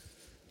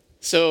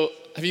So,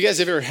 have you guys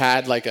ever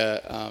had like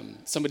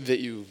somebody that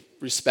you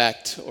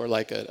respect or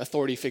like an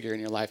authority figure in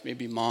your life,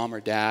 maybe mom or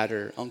dad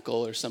or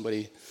uncle or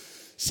somebody?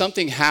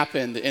 Something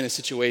happened in a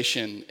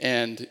situation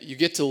and you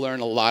get to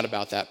learn a lot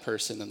about that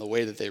person and the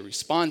way that they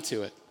respond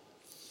to it.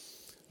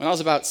 When I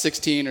was about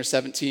 16 or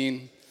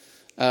 17,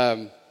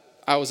 I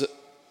was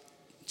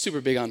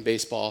super big on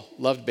baseball,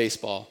 loved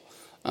baseball.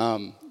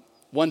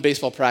 One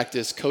baseball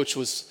practice, coach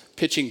was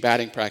pitching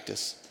batting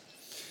practice.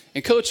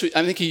 And coach,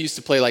 I think he used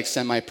to play like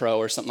semi-pro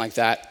or something like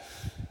that.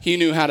 He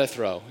knew how to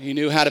throw. He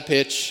knew how to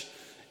pitch.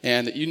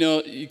 And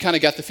you kind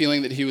of got the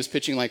feeling that he was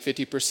pitching like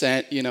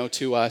 50%,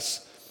 to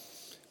us.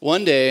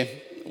 One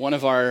day, one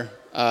of our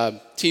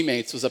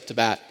teammates was up to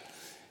bat.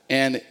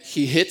 And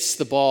he hits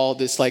the ball,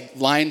 this like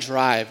line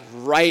drive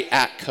right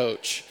at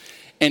coach.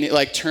 And it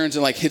like turns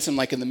and like hits him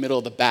like in the middle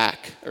of the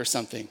back or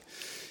something.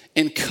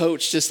 And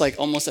coach just like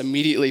almost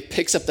immediately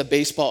picks up the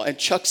baseball and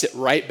chucks it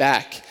right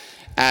back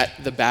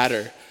at the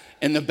batter.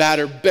 And the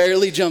batter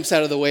barely jumps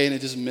out of the way and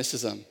it just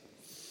misses him.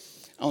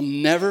 I'll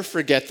never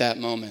forget that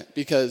moment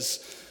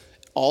because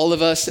all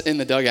of us in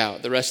the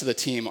dugout, the rest of the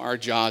team, our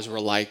jaws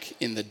were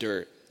like in the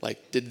dirt.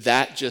 Like, did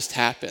that just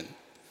happen?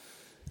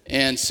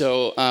 And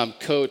so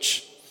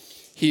coach,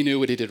 he knew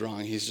what he did wrong.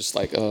 He's just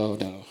like, oh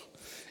no.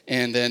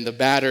 And then the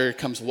batter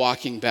comes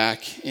walking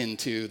back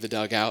into the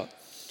dugout.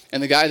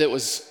 And the guy that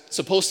was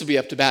supposed to be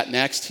up to bat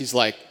next, he's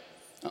like,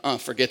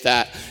 forget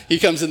that. He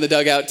comes in the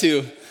dugout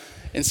too.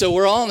 And so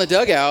we're all in the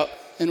dugout,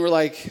 and we're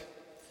like,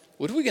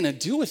 what are we going to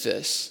do with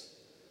this?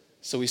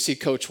 So we see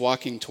coach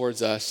walking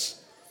towards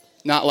us,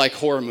 not like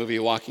horror movie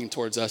walking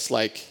towards us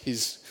like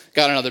he's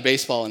got another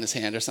baseball in his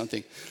hand or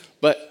something,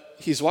 but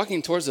he's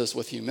walking towards us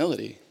with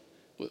humility.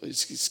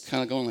 He's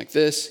kind of going like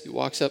this. He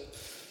walks up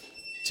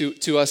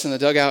to us in the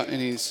dugout, and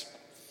he's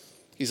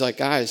like,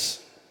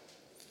 guys,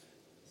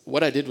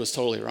 what I did was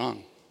totally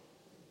wrong.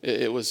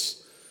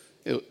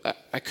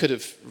 I could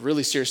have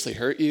really seriously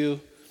hurt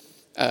you.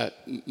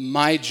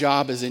 My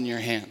job is in your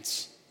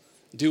hands.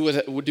 Do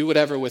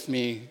whatever with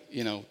me,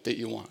 that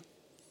you want.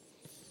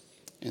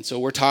 And so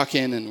we're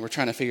talking and we're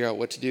trying to figure out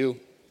what to do.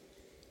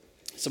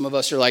 Some of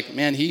us are like,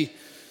 man, he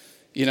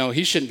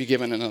shouldn't be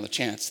given another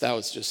chance. That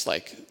was just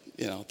like,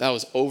 that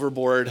was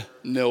overboard,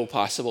 no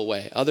possible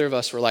way. Other of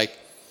us were like,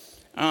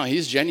 oh,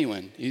 he's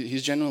genuine.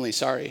 He's genuinely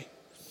sorry.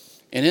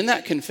 And in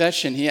that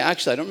confession, I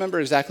don't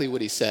remember exactly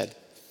what he said.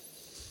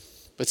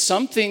 But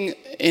something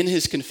in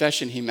his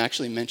confession, he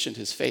actually mentioned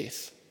his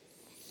faith.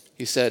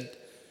 He said,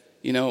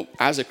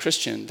 as a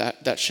Christian,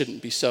 that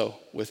shouldn't be so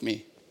with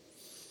me.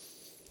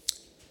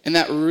 And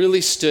that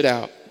really stood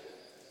out.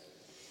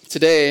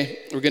 Today,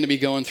 we're going to be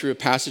going through a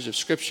passage of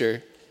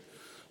Scripture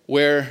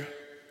where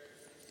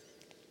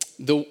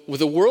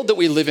the world that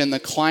we live in, the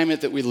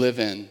climate that we live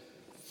in,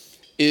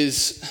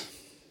 is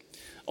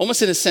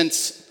almost in a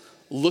sense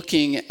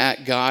looking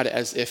at God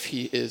as if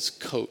he is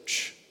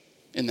coach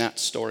in that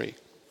story.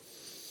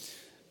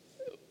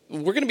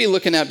 We're going to be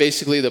looking at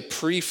basically the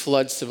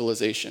pre-flood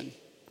civilization.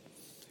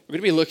 We're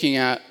going to be looking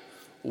at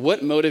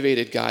what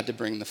motivated God to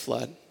bring the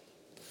flood.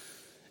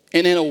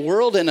 And in a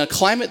world, in a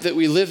climate that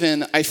we live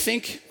in, I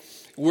think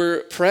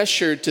we're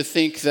pressured to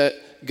think that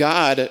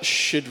God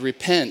should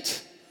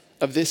repent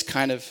of this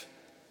kind of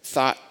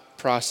thought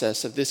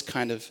process, of this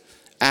kind of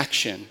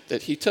action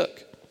that he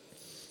took.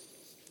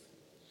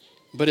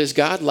 But is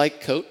God like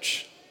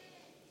coach?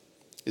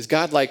 Is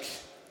God like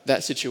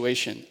that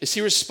situation? Is he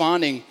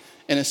responding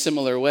in a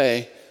similar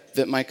way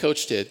that my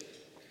coach did?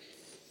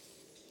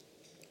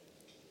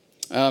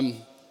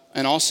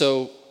 And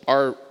also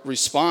our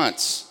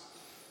response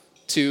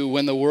to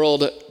when the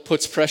world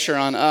puts pressure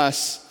on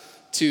us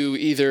to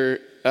either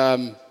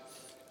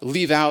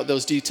leave out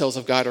those details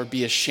of God or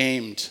be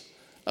ashamed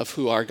of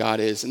who our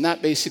God is. And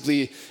that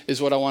basically is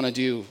what I want to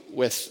do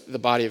with the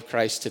body of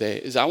Christ today.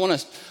 Is I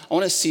want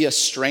to see us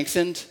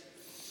strengthened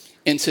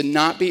and to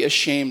not be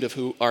ashamed of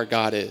who our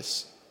God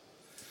is,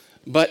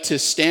 but to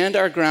stand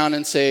our ground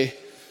and say,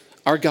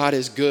 our God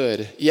is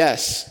good.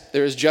 Yes,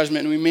 there is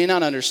judgment, and we may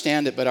not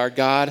understand it, but our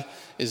God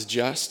is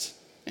just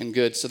and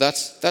good. So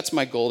that's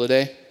my goal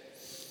today.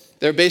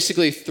 There are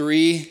basically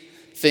three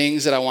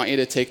things that I want you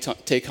to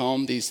take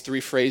home, these three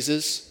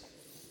phrases.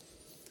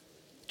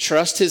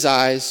 Trust his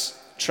eyes,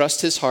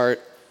 trust his heart,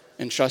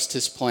 and trust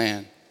his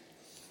plan.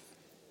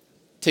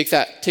 Take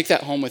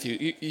that home with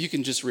you. You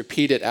can just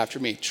repeat it after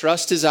me.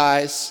 Trust his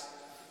eyes,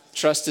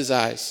 trust his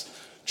eyes.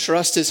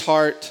 Trust his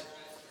heart,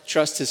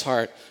 trust his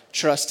heart.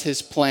 Trust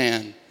his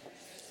plan.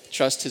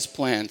 Trust his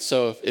plan.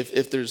 So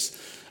if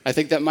there's, I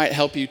think that might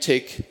help you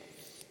take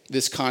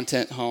this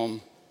content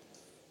home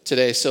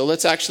today. So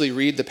let's actually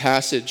read the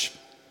passage.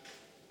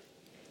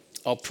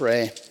 I'll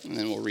pray and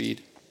then we'll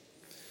read.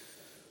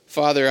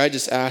 Father, I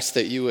just ask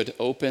that you would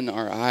open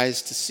our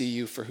eyes to see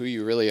you for who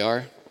you really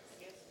are,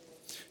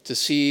 to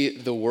see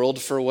the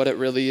world for what it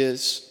really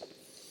is,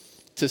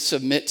 to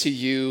submit to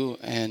you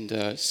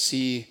and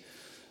see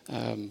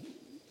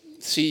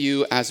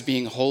you as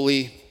being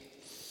holy,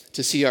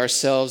 to see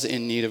ourselves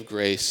in need of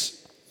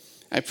grace.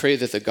 I pray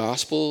that the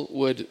gospel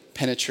would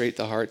penetrate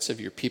the hearts of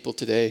your people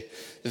today.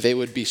 They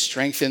would be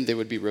strengthened, they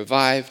would be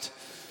revived,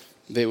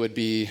 they would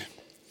be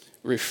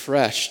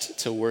refreshed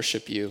to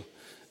worship you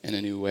in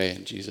a new way.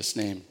 In Jesus'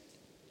 name,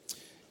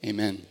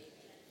 amen.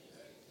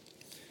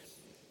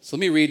 So let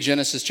me read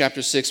Genesis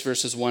chapter 6,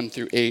 verses 1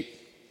 through 8.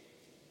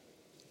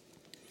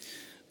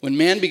 When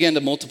man began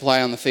to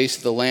multiply on the face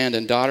of the land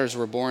and daughters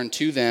were born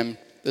to them,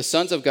 the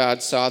sons of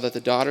God saw that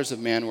the daughters of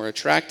man were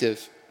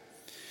attractive,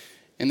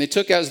 and they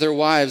took as their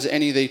wives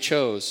any they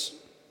chose.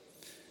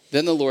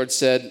 Then the Lord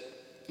said,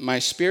 "My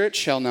spirit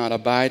shall not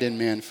abide in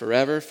man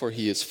forever, for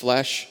he is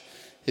flesh.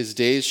 His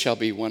days shall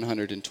be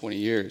 120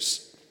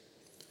 years."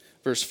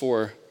 Verse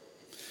 4,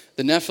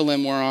 the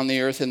Nephilim were on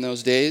the earth in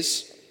those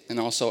days, and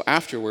also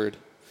afterward,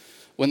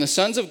 when the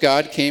sons of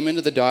God came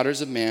into the daughters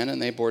of man, and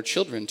they bore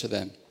children to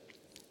them.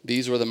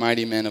 These were the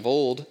mighty men of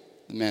old,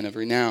 the men of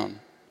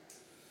renown.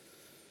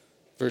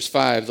 Verse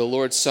 5, the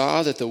Lord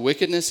saw that the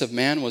wickedness of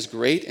man was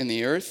great in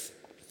the earth,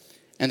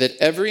 and that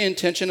every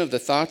intention of the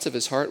thoughts of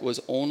his heart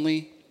was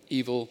only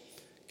evil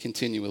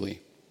continually.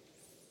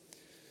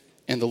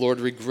 And the Lord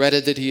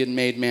regretted that he had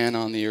made man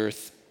on the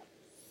earth,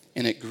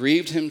 and it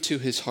grieved him to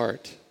his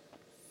heart.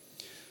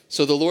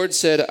 So the Lord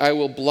said, "I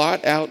will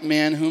blot out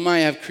man whom I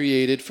have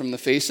created from the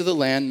face of the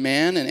land,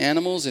 man and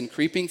animals and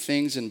creeping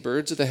things and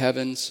birds of the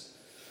heavens,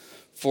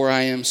 for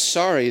I am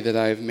sorry that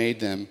I have made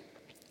them."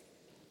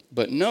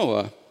 But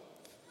Noah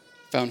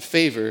found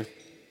favor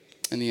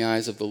in the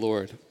eyes of the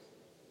Lord.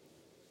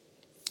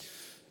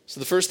 So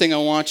the first thing I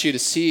want you to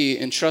see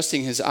in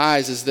trusting his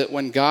eyes is that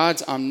when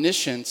God's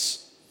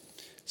omniscience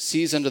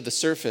sees under the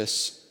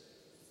surface,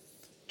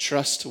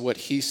 trust what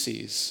he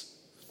sees,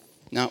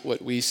 not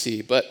what we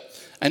see. But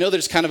I know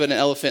there's kind of an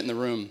elephant in the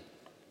room.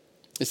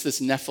 It's this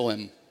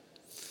Nephilim.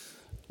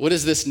 What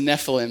is this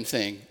Nephilim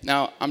thing?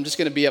 Now, I'm just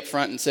going to be up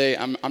front and say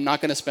I'm not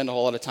going to spend a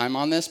whole lot of time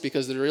on this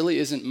because there really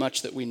isn't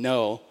much that we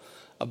know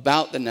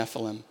about the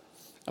Nephilim,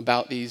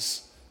 about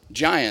these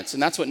giants.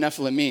 And that's what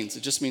Nephilim means.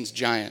 It just means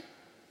giant.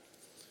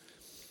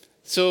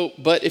 So,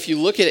 but if you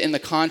look at it in the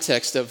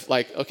context of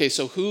like, okay,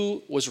 so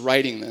who was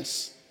writing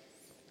this?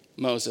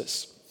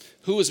 Moses.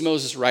 Who was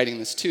Moses writing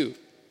this to?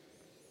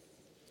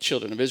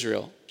 Children of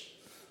Israel.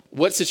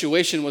 What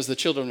situation was the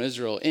children of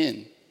Israel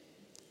in?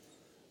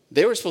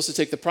 They were supposed to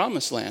take the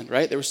promised land,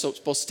 right? They were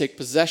supposed to take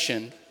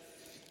possession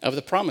of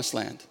the promised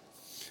land.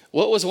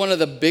 What was one of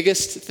the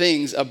biggest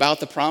things about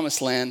the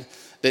promised land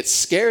that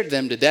scared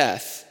them to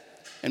death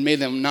and made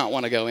them not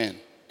want to go in?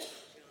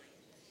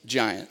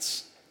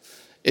 Giants.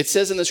 It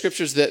says in the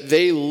scriptures that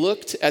they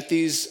looked at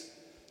these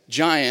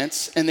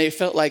giants and they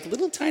felt like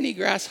little tiny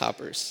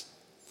grasshoppers.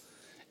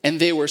 And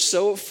they were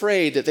so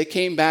afraid that they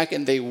came back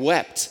and they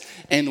wept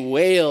and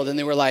wailed and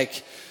they were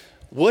like,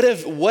 what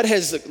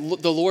has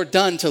the Lord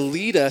done to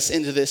lead us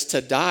into this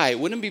to die?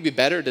 Wouldn't it be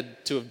better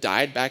to have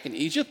died back in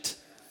Egypt?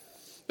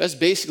 That's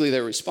basically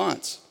their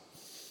response.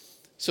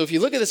 So if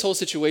you look at this whole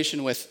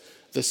situation with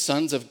the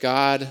sons of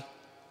God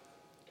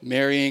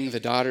marrying the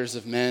daughters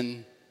of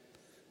men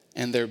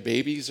and their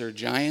babies are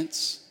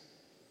giants,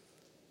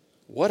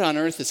 what on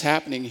earth is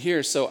happening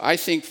here? So I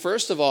think,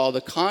 first of all, the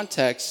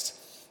context,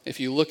 if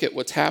you look at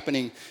what's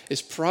happening,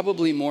 is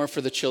probably more for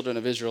the children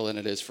of Israel than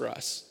it is for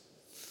us.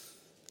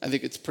 I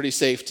think it's pretty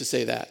safe to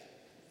say that.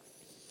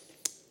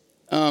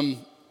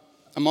 I'm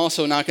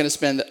also not going to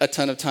spend a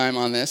ton of time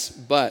on this,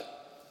 but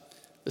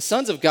the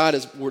sons of God,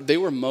 they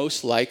were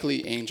most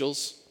likely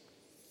angels.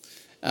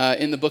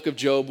 In the book of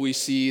Job, we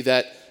see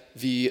that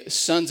the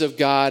sons of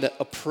God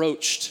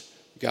approached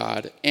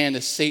God,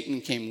 and Satan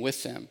came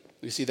with them.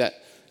 We see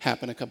that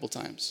happen a couple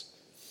times.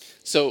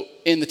 So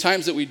in the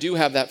times that we do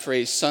have that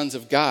phrase, sons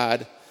of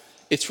God,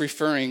 it's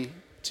referring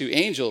to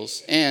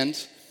angels. And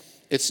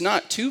it's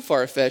not too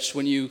far-fetched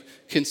when you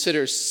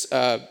consider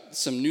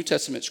some New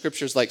Testament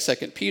scriptures like 2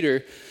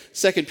 Peter.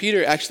 2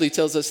 Peter actually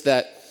tells us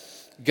that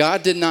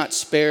God did not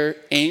spare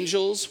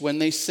angels when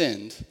they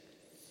sinned,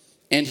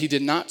 and he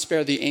did not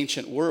spare the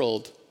ancient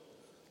world,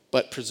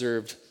 but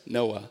preserved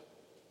Noah.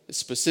 It's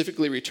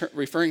specifically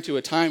referring to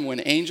a time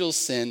when angels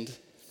sinned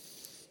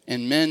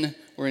and men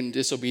were in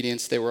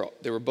disobedience. They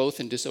were both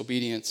in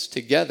disobedience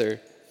together.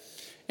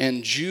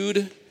 And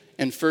Jude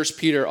and 1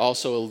 Peter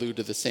also allude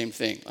to the same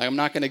thing. I'm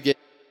not going to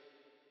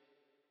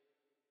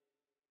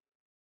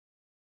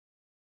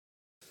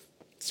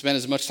spend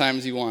as much time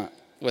as you want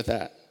with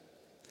that.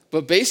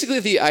 But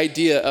basically the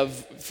idea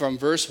of from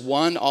verse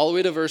 1 all the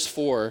way to verse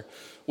 4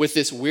 with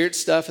this weird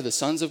stuff of the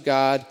sons of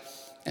God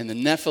and the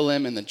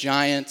Nephilim and the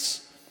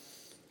giants,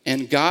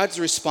 and God's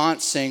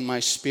response saying, "My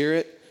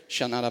spirit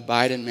shall not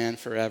abide in man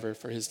forever,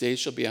 for his days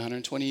shall be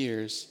 120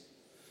 years.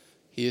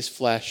 He is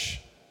flesh."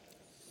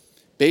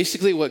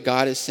 Basically what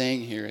God is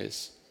saying here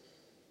is,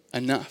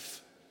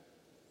 enough.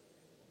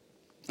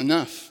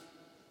 Enough.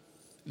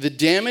 The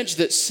damage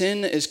that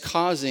sin is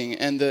causing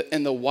and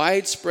the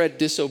widespread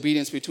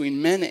disobedience between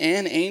men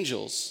and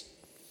angels,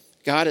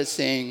 God is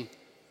saying,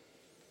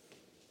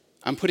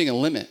 I'm putting a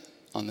limit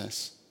on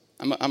this.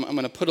 I'm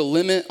going to put a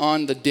limit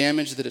on the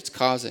damage that it's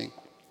causing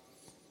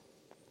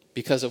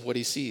because of what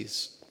he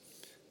sees.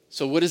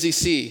 So what does he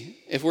see?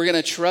 If we're going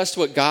to trust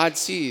what God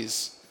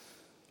sees,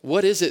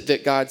 what is it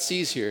that God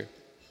sees here?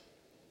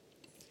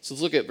 So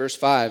let's look at verse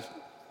 5.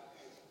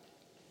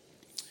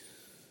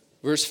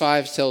 Verse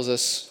 5 tells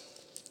us,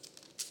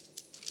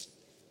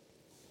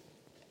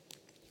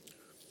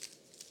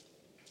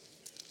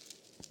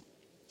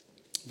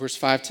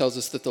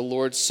 that the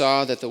Lord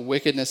saw that the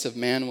wickedness of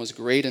man was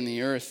great in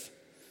the earth,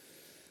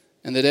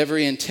 and that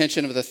every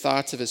intention of the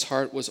thoughts of his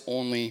heart was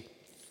only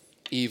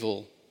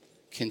evil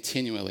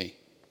continually.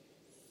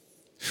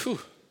 Whew.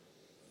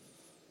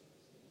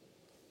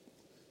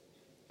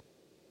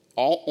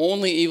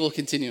 Only evil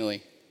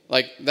continually.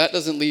 Like, that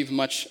doesn't leave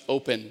much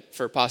open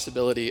for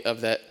possibility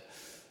of that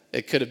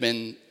it could have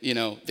been,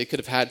 they could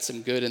have had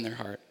some good in their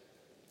heart.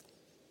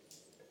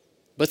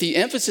 But the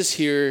emphasis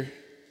here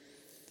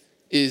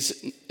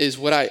is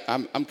what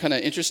I'm kind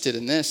of interested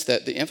in this,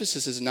 that the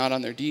emphasis is not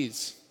on their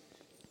deeds.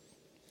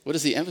 What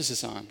is the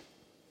emphasis on?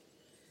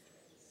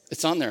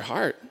 It's on their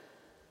heart.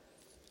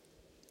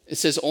 It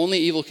says only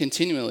evil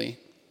continually.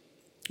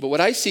 But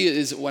what I see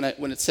is when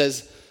it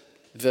says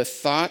the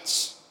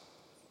thoughts,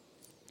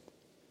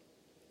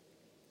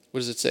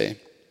 what does it say?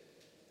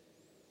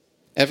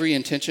 Every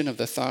intention of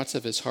the thoughts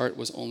of his heart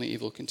was only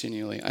evil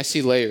continually. I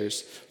see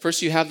layers.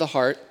 First, you have the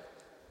heart.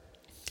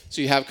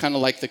 So you have kind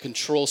of like the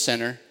control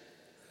center.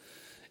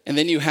 And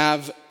then you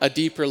have a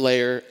deeper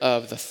layer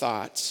of the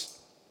thoughts.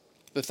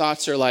 The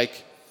thoughts are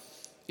like,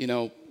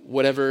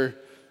 whatever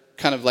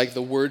kind of like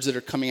the words that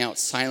are coming out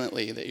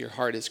silently that your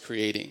heart is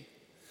creating.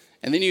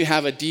 And then you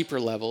have a deeper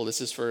level.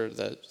 This is for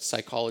the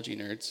psychology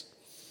nerds.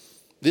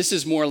 This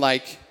is more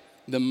like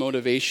the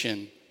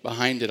motivation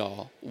behind it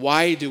all.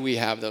 Why do we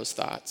have those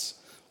thoughts?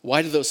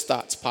 Why do those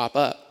thoughts pop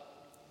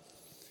up?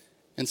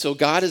 And so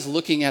God is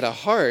looking at a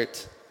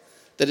heart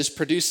that is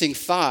producing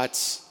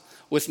thoughts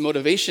with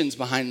motivations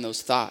behind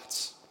those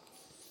thoughts.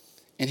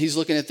 And he's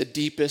looking at the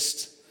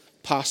deepest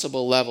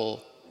possible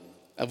level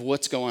of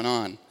what's going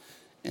on.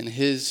 And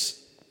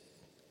his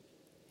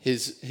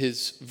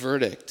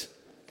verdict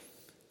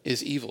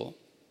is evil.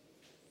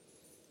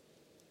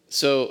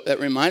 So that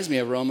reminds me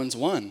of Romans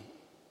 1,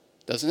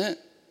 doesn't it?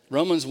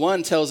 Romans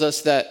 1 tells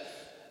us that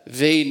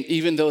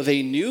even though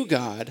they knew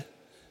God,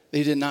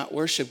 they did not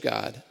worship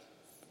God,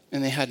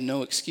 and they had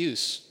no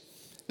excuse.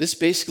 This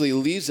basically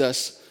leaves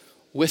us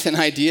with an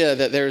idea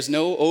that there is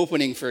no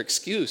opening for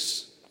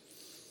excuse.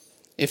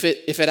 If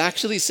it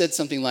actually said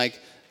something like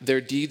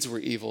their deeds were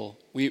evil,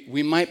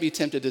 we might be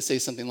tempted to say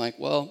something like,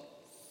 well,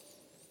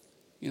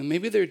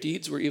 maybe their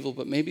deeds were evil,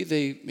 but maybe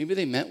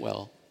they meant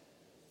well.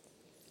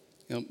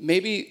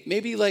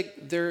 Maybe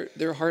like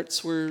their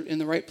hearts were in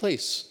the right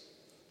place.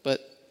 But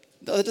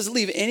that doesn't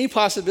leave any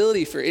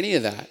possibility for any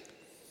of that.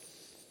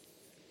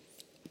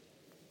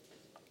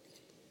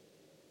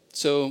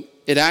 So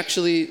it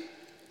actually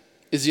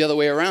is the other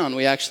way around.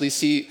 We actually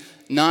see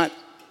not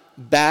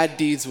bad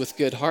deeds with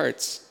good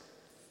hearts,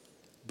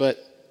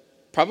 but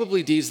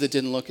probably deeds that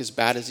didn't look as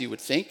bad as you would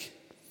think,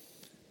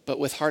 but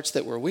with hearts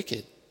that were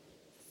wicked.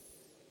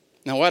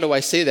 Now, why do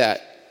I say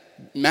that?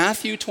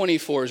 Matthew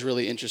 24 is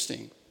really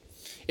interesting.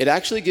 It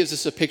actually gives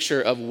us a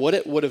picture of what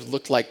it would have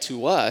looked like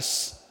to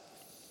us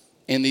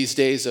in these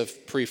days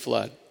of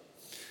pre-flood.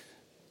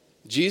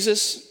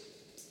 Jesus,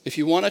 if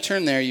you want to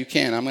turn there, you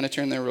can. I'm going to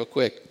turn there real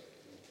quick.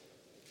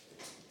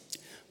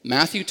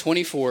 Matthew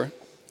 24,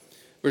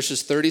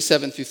 verses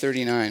 37 through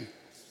 39.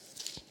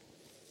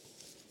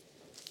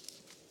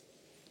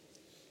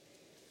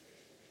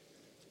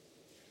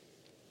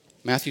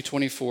 Matthew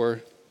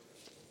 24,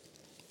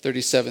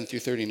 37 through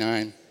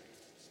 39.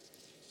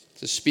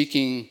 So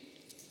speaking,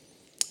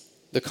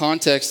 the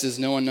context is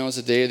no one knows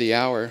the day or the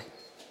hour.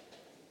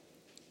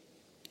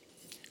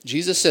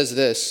 Jesus says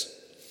this,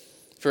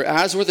 "For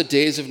as were the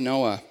days of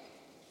Noah,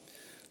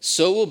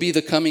 so will be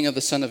the coming of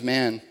the Son of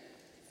Man.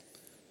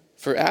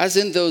 For as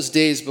in those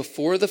days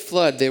before the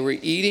flood, they were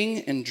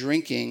eating and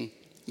drinking,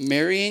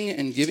 marrying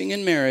and giving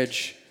in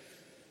marriage,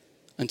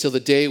 until the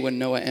day when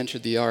Noah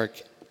entered the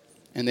ark,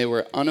 and they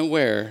were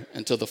unaware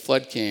until the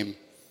flood came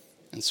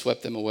and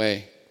swept them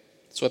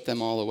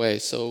all away.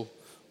 So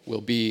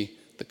will be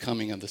the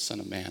coming of the Son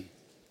of Man."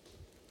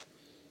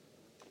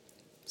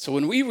 So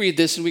when we read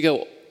this and we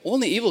go,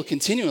 only evil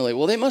continually,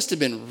 well, they must have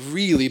been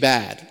really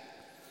bad.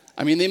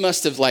 I mean, they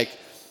must have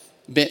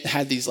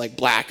had these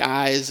black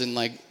eyes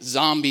and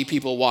zombie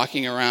people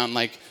walking around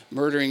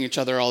murdering each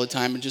other all the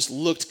time and just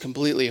looked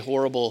completely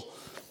horrible.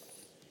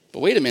 But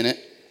wait a minute.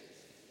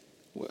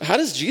 How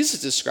does Jesus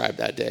describe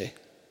that day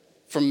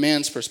from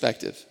man's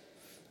perspective?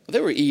 Well, they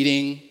were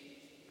eating.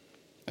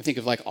 I think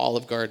of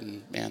Olive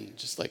Garden, man,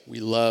 just we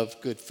love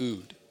good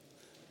food.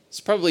 It's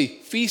probably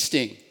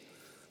feasting,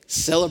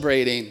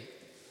 celebrating.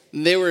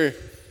 They were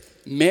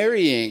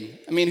marrying.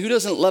 I mean, who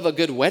doesn't love a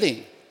good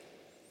wedding?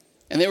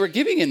 And they were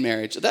giving in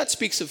marriage. That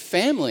speaks of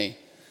family.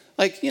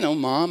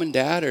 Mom and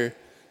dad are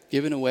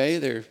giving away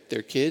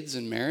their kids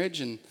in marriage,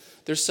 and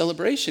there's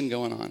celebration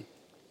going on.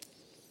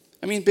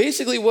 I mean,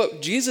 basically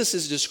what Jesus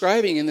is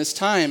describing in this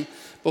time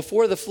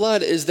before the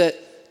flood is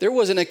that there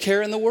wasn't a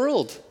care in the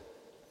world.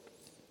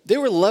 They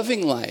were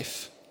loving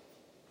life.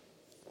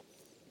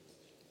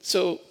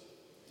 So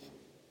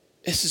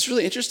this is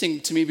really interesting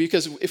to me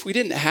because if we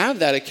didn't have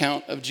that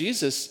account of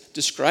Jesus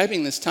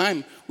describing this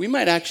time, we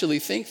might actually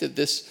think that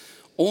this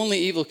only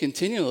evil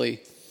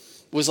continually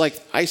was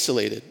like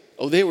isolated.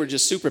 Oh, they were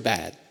just super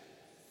bad.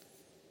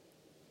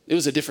 It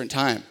was a different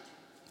time.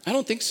 I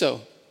don't think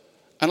so.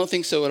 I don't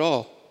think so at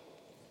all.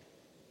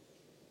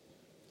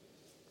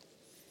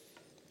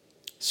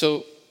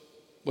 So,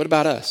 what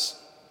about us?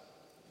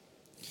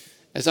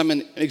 As I'm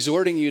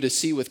exhorting you to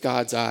see with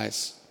God's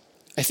eyes,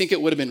 I think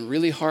it would have been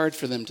really hard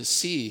for them to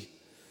see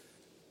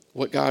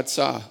what God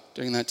saw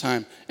during that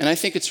time. And I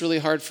think it's really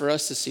hard for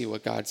us to see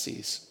what God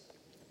sees.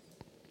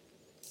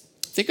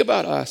 Think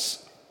about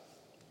us.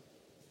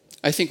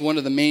 I think one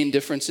of the main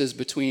differences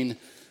between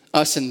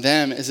us and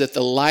them is that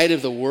the light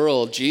of the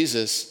world,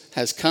 Jesus,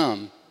 has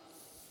come,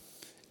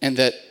 and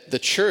that the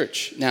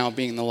church, now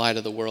being the light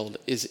of the world,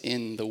 is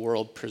in the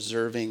world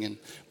preserving and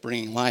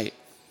bringing light.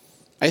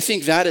 I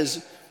think that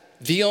is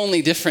the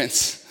only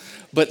difference.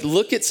 But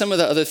look at some of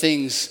the other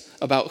things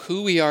about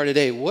who we are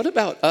today. What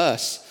about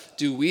us?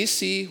 Do we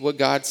see what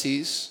God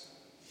sees?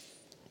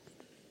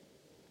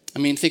 I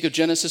mean, think of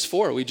Genesis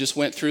 4. We just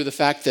went through the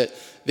fact that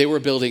they were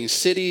building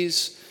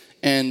cities,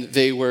 and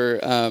they were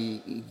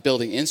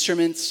building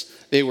instruments.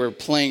 They were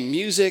playing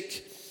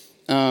music.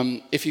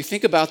 If you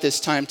think about this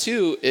time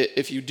too,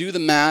 if you do the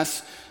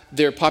math,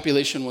 their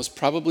population was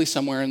probably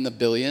somewhere in the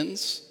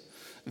billions.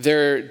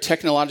 Their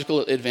technological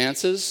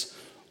advances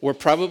were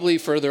probably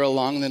further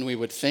along than we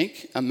would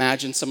think.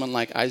 Imagine someone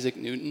like Isaac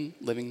Newton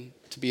living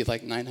to be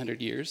like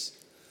 900 years.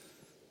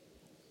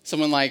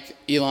 Someone like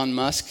Elon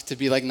Musk to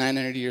be like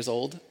 900 years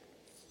old.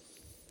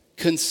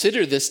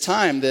 Consider this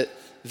time that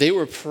they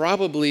were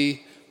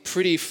probably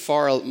pretty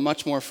far,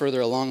 much more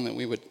further along than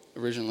we would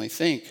originally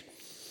think.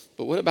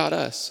 But what about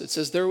us? It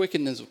says their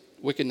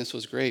wickedness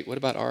was great. What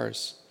about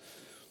ours?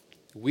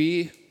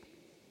 We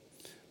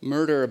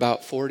murder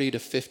about 40 to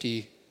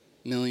 50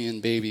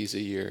 million babies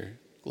a year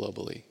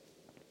globally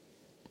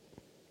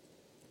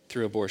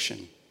through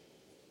abortion.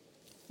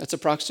 That's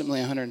approximately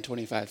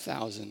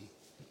 125,000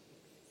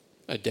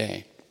 a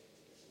day.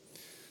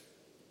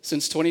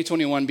 Since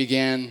 2021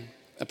 began,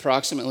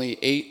 approximately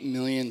 8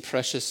 million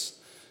precious,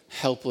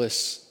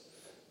 helpless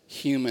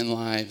human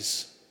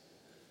lives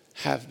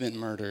have been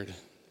murdered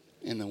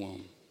in the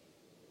womb.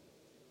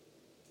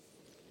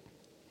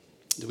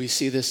 Do we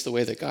see this the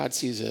way that God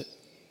sees it?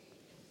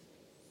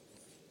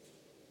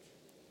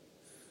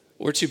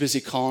 We're too busy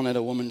calling it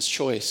a woman's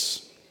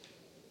choice.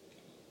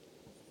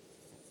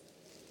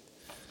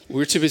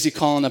 We're too busy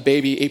calling a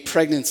baby a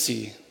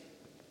pregnancy.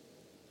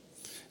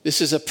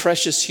 This is a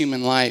precious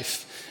human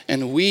life,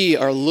 and we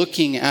are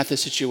looking at the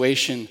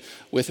situation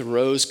with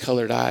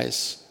rose-colored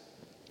eyes,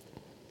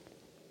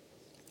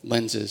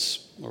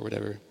 lenses, or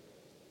whatever.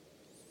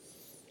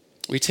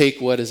 We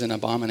take what is an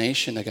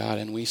abomination to God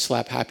and we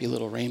slap happy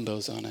little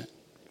rainbows on it.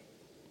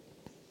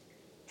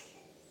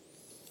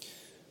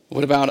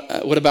 What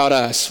about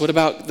us? What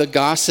about the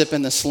gossip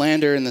and the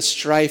slander and the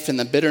strife and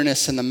the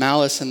bitterness and the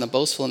malice and the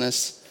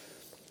boastfulness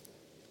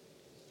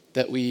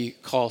that we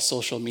call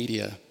social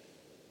media?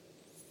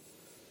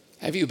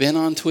 Have you been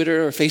on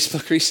Twitter or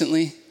Facebook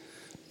recently?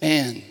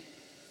 Man.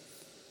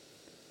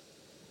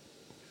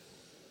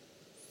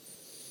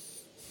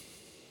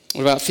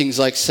 What about things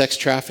like sex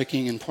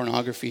trafficking and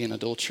pornography and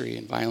adultery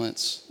and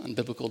violence,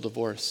 unbiblical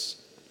divorce?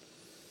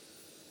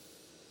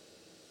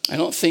 I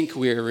don't think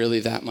we're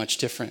really that much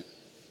different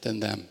than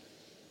them.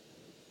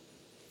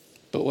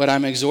 But what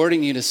I'm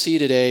exhorting you to see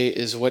today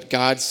is what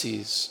God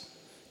sees.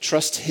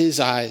 Trust His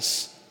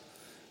eyes,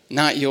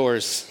 not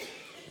yours.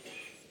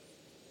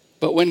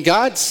 But when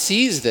God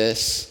sees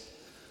this,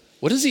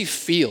 what does He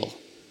feel?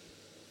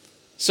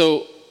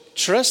 So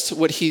trust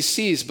what He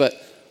sees, but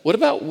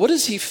what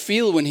does He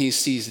feel when He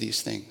sees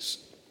these things?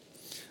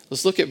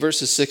 Let's look at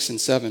verses 6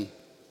 and 7.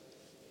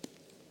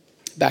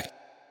 Back.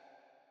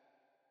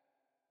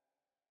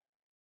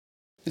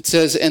 It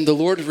says, "And the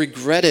Lord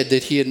regretted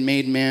that He had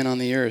made man on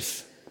the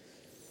earth,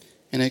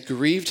 and it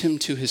grieved Him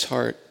to His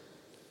heart.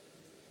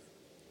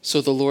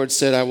 So the Lord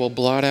said, I will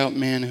blot out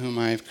man whom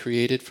I have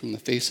created from the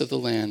face of the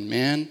land,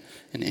 man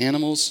and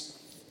animals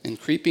and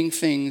creeping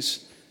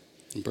things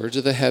and birds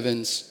of the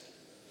heavens,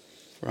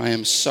 for I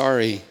am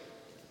sorry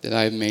that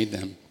I have made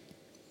them."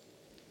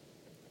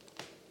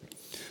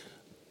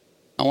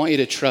 I want you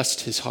to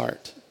trust His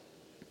heart.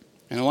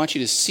 And I want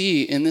you to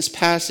see in this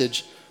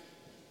passage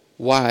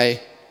why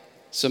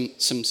some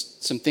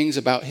things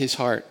about His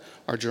heart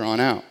are drawn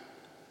out.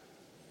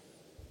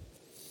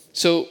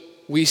 So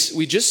we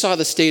just saw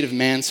the state of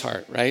man's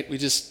heart, right?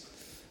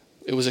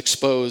 It was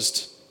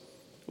exposed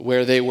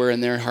where they were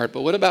in their heart.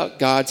 But what about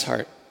God's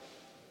heart?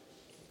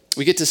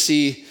 We get to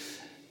see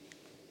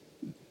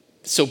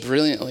so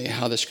brilliantly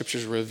how the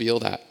scriptures reveal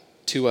that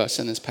to us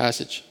in this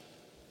passage.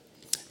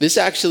 This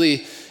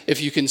actually, if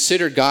you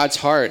consider God's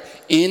heart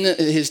in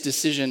His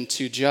decision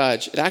to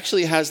judge, it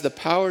actually has the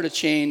power to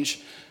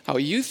change how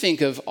you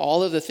think of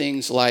all of the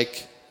things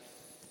like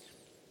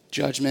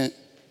judgment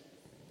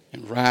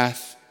and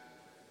wrath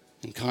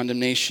and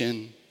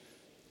condemnation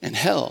and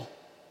hell.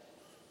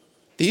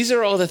 These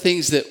are all the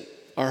things that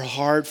are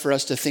hard for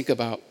us to think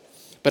about.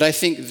 But I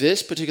think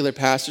this particular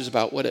passage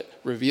about what it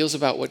reveals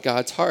about what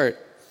God's heart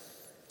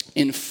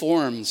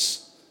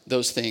informs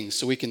those things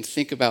so we can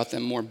think about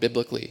them more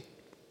biblically.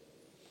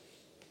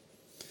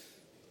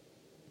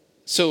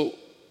 So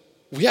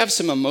we have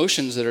some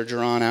emotions that are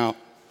drawn out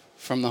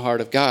from the heart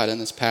of God in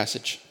this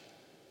passage.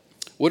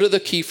 What are the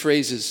key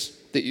phrases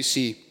that you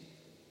see?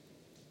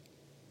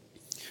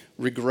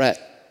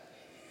 Regret.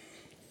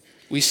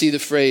 We see the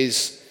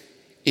phrase,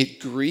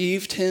 it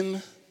grieved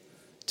him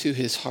to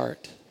his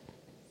heart.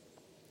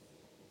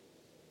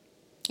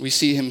 We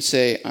see him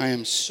say, I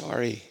am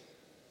sorry.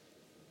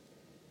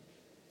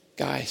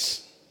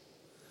 Guys,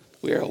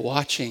 we are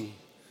watching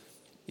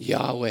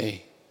Yahweh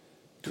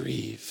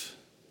grieve.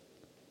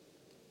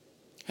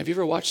 Have you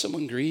ever watched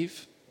someone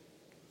grieve?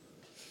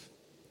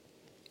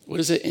 What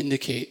does it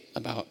indicate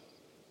about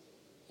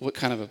what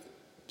kind of a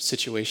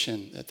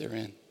situation that they're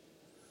in?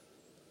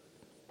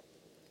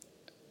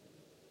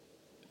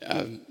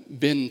 I've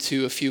been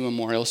to a few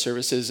memorial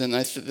services, and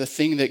the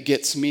thing that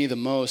gets me the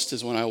most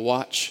is when I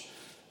watch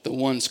the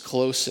ones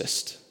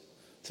closest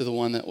to the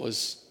one that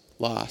was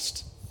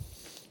lost.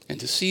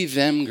 And to see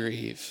them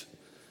grieve,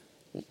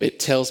 it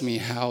tells me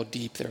how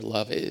deep their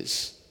love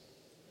is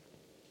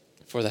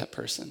for that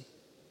person.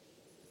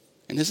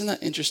 And isn't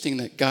that interesting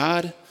that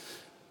God,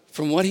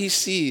 from what he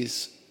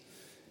sees,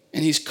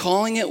 and he's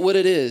calling it what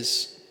it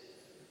is,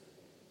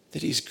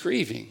 that he's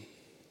grieving.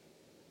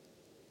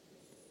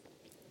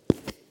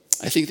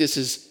 I think this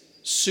is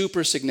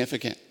super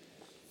significant.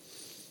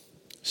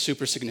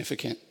 Super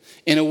significant.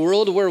 In a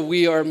world where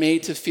we are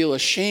made to feel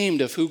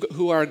ashamed of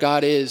who our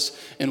God is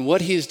and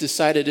what he's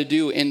decided to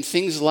do, and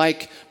things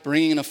like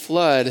bringing a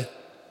flood,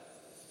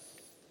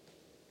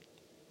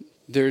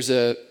 there's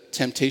a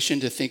temptation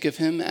to think of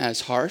him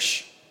as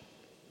harsh,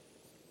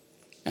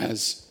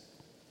 as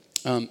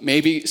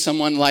maybe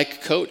someone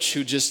like Coach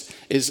who just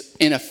is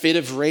in a fit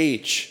of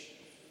rage.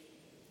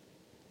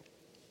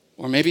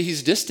 Or maybe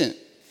he's distant.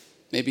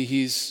 Maybe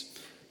he's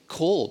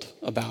cold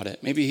about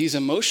it. Maybe he's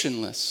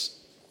emotionless.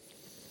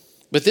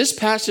 But this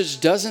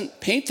passage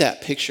doesn't paint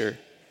that picture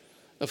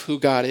of who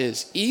God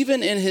is.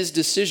 Even in his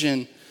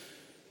decision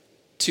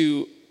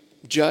to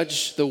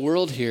judge the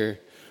world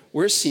here,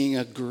 we're seeing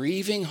a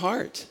grieving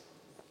heart.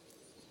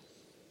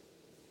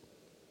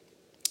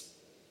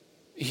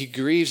 He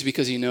grieves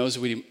because he knows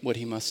what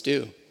he must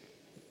do.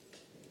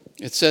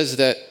 It says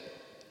that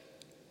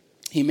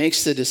he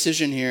makes the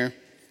decision here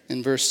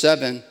in verse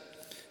 7,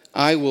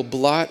 I will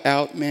blot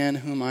out man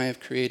whom I have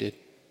created.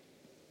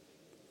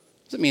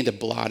 What does it mean to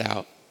blot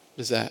out?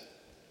 What is that?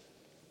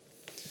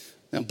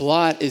 Now,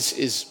 blot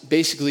is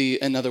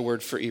basically another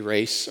word for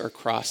erase or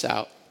cross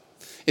out.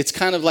 It's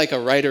kind of like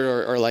a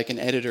writer or like an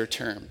editor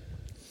term.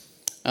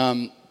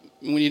 When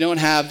you don't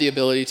have the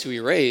ability to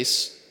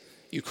erase,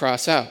 you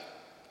cross out.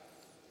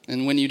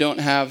 And when you don't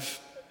have,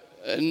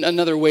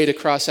 another way to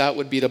cross out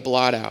would be to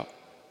blot out.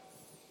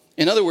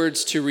 In other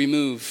words, to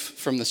remove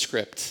from the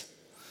script.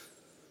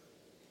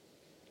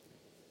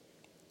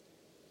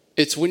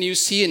 It's when you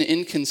see an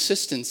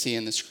inconsistency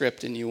in the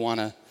script and you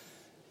want to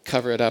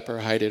cover it up or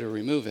hide it or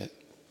remove it.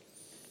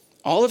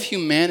 All of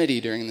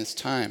humanity during this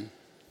time,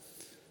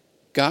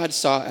 God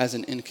saw as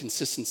an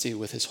inconsistency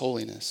with his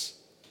holiness.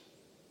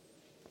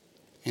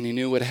 And he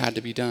knew what had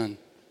to be done.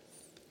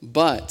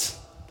 But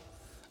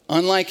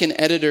unlike an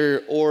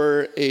editor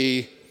or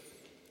a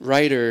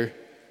writer,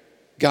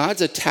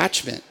 God's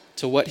attachment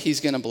to what he's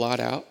going to blot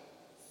out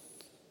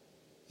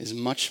is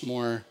much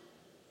more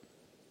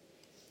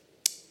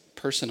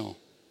personal,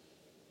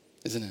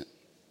 isn't it?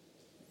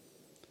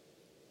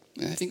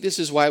 And I think this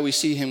is why we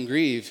see him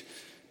grieve.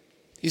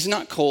 He's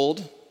not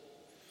cold.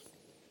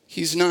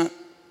 He's not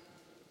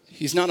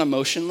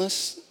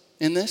emotionless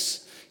in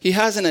this. He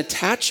has an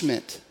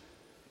attachment,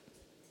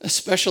 a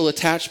special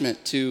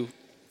attachment to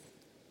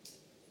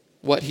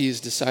what he's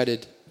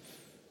decided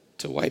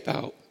to wipe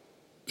out.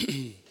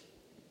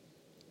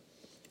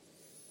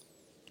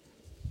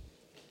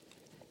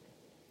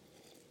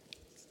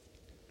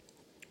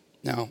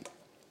 Now,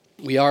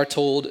 we are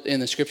told in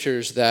the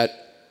scriptures that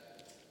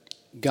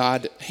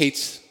God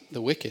hates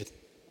the wicked.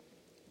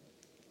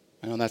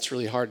 I know that's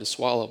really hard to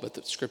swallow, but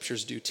the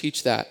scriptures do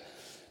teach that.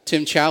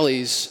 Tim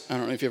Challies, I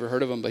don't know if you've ever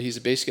heard of him, but he's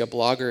basically a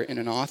blogger and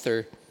an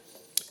author.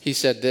 He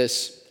said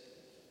this,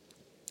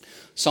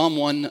 Psalm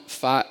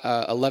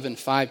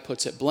 11:5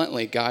 puts it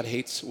bluntly, God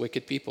hates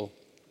wicked people.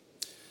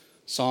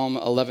 Psalm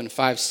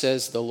 11:5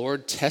 says, the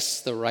Lord tests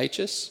the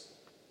righteous,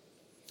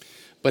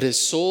 but his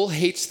soul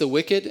hates the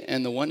wicked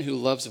and the one who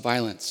loves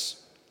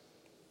violence.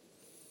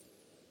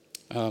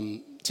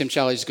 Tim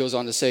Challies goes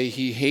on to say,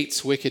 he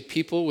hates wicked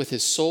people with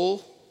his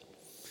soul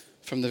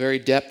from the very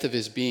depth of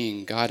his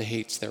being. God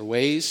hates their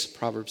ways,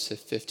 Proverbs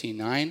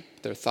 15:9,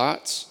 their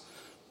thoughts,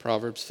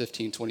 Proverbs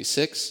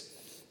 15:26,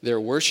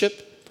 their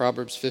worship,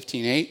 Proverbs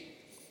 15:8,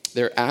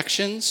 their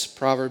actions,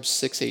 Proverbs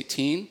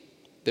 6:18,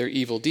 their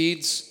evil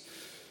deeds,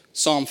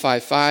 Psalm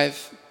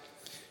 5:5,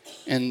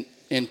 and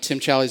Tim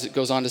Challies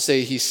goes on to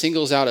say he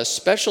singles out a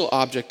special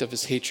object of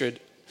his hatred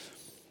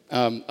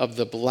of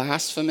the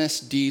blasphemous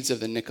deeds of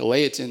the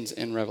Nicolaitans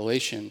in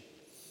Revelation.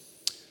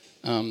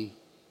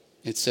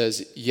 It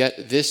says,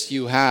 "Yet this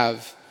you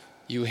have,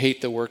 you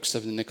hate the works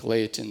of the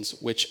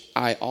Nicolaitans, which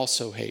I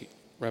also hate."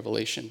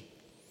 Revelation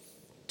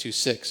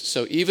 2:6.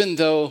 So even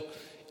though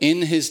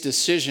in his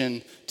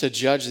decision to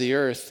judge the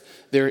earth,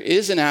 there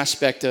is an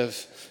aspect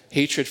of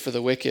hatred for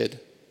the wicked,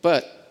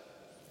 but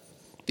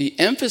the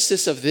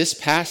emphasis of this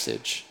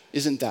passage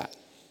isn't that.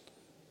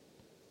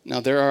 Now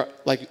there are,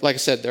 like I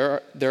said,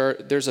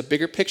 there's a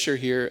bigger picture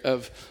here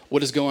of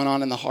what is going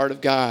on in the heart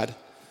of God,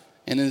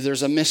 and then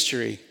there's a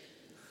mystery.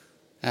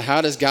 Now,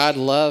 how does God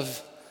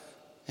love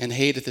and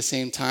hate at the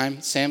same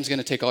time? Sam's going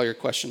to take all your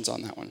questions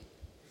on that one.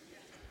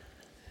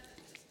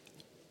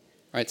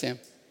 Right, Sam?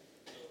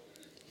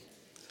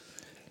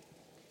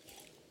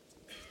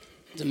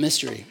 It's a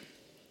mystery.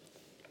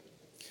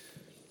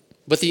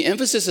 But the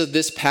emphasis of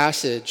this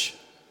passage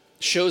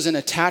shows an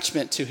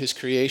attachment to his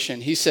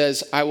creation. He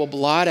says, "I will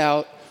blot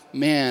out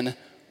man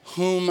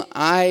whom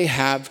I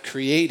have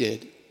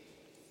created."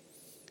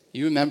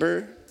 You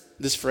remember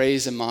this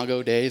phrase,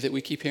 Imago Dei, that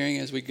we keep hearing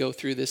as we go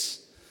through this?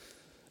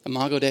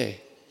 Imago Dei.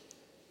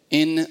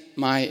 In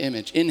my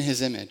image, in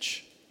his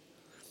image.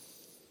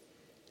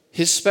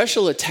 His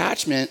special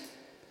attachment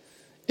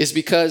is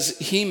because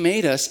he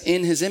made us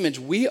in his image.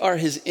 We are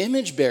his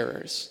image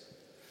bearers.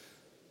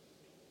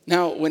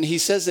 Now, when he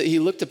says that he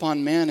looked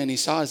upon man and he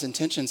saw his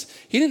intentions,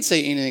 he didn't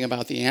say anything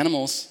about the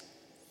animals.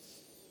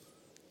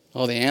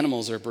 Oh, the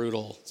animals are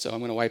brutal, so I'm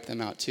going to wipe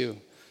them out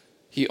too.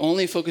 He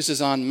only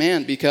focuses on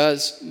man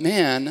because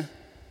man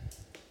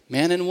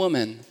and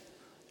woman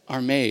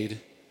are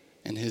made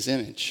in his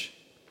image.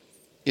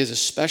 He has a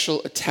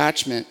special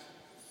attachment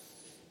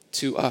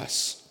to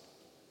us.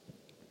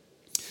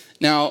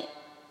 Now,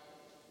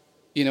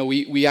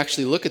 we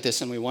actually look at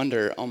this and we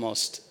wonder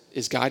almost,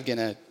 is God going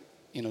to,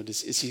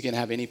 is he going to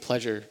have any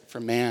pleasure for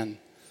man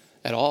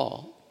at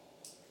all?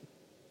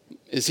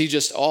 Is he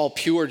just all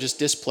pure, just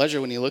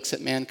displeasure when he looks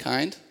at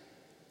mankind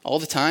all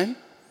the time?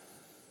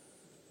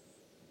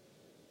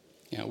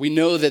 We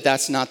know that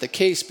that's not the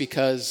case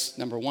because,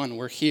 number one,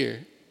 we're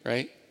here,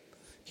 right?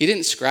 He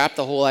didn't scrap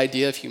the whole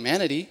idea of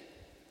humanity.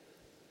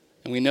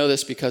 And we know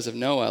this because of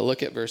Noah.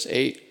 Look at verse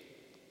 8.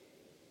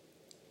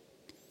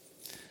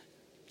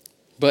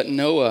 But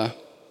Noah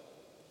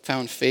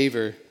found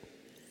favor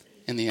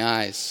in the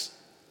eyes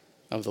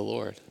of the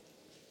Lord.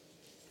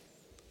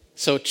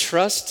 So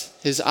trust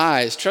his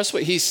eyes, trust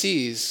what he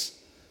sees,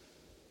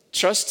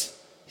 trust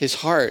his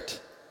heart,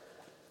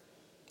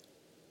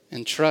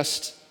 and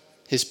trust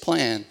his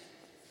plan.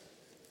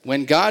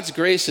 When God's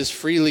grace is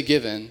freely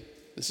given,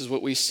 this is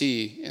what we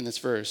see in this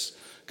verse,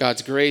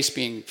 God's grace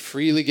being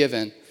freely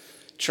given,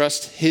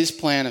 trust his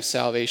plan of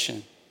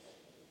salvation,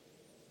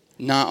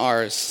 not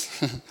ours.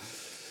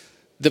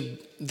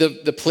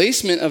 The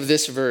placement of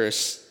this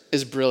verse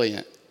is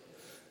brilliant.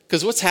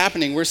 Because what's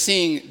happening, we're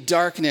seeing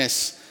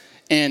darkness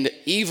and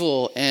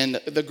evil and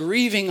the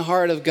grieving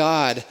heart of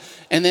God,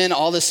 and then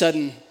all of a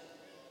sudden,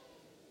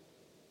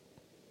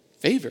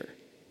 favor.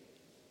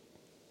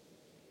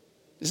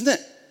 Isn't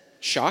that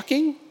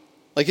shocking?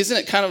 Isn't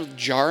it kind of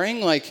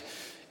jarring?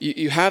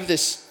 You have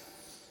this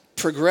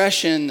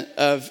progression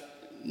of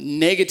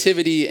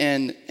negativity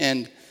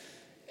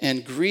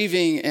and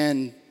grieving,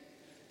 and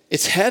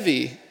it's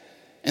heavy,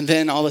 and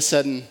then all of a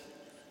sudden,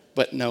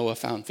 but Noah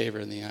found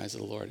favor in the eyes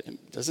of the Lord. And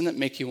doesn't it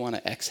make you want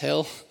to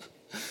exhale?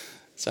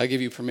 So I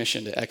give you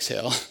permission to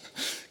exhale,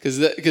 because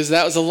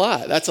that was a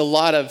lot. That's a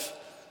lot of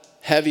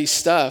heavy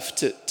stuff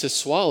to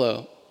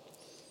swallow.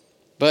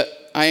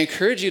 But I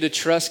encourage you to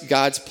trust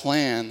God's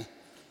plan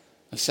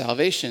of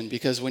salvation,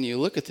 because when you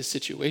look at the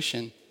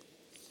situation,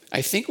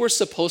 I think we're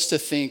supposed to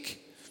think,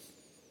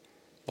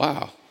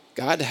 wow,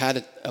 God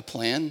had a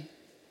plan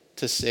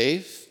to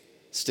save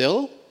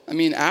still? I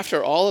mean,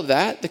 after all of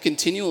that, the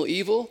continual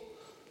evil?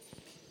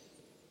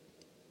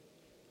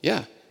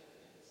 Yeah,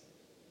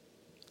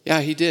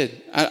 he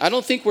did. I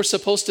don't think we're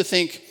supposed to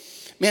think,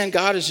 man,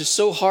 God is just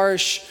so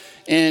harsh,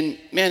 and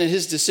man, in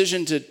his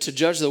decision to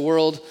judge the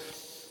world,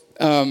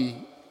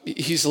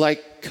 he's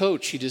like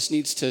Coach. He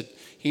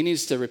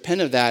needs to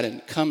repent of that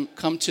and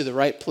come to the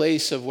right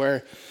place of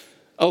where,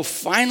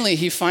 finally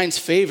he finds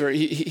favor.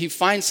 He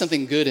finds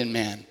something good in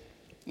man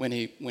when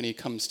he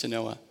comes to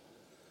Noah.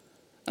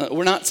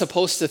 We're not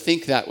supposed to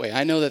think that way.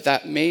 I know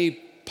that may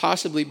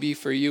possibly be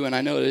for you, and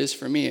I know it is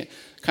for me.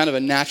 Kind of a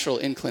natural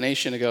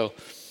inclination to go,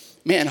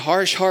 man,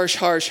 harsh.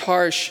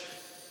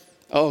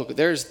 Oh,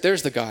 there's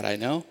the God I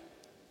know.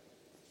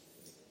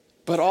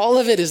 But all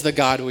of it is the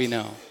God we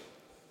know.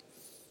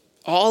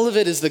 All of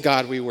it is the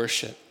God we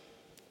worship.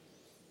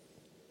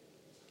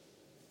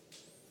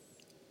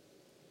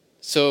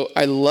 So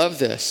I love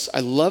this. I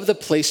love the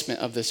placement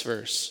of this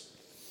verse.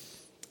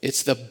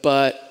 It's the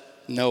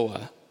but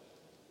Noah.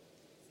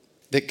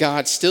 That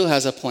God still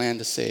has a plan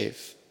to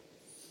save.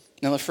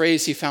 Now the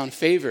phrase, he found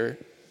favor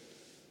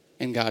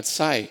in God's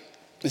sight,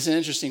 is an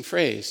interesting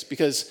phrase,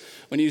 because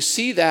when you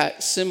see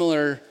that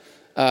similar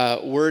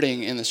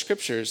wording in the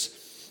scriptures,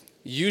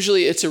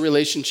 Usually it's a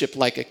relationship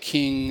like a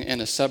king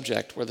and a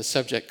subject, where the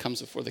subject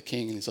comes before the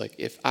king and he's like,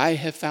 if I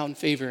have found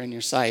favor in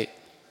your sight,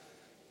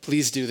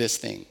 please do this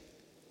thing.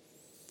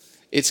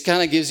 It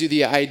kind of gives you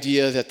the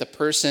idea that the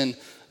person,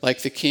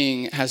 like the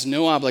king, has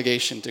no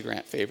obligation to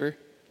grant favor.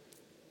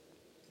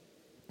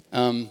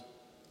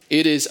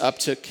 It is up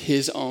to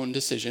his own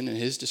decision and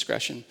his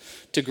discretion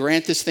to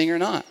grant this thing or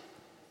not.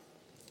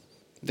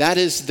 That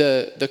is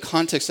the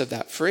context of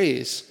that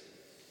phrase.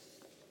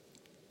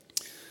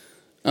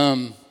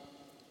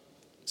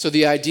 So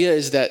the idea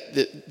is that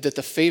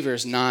the favor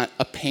is not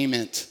a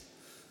payment.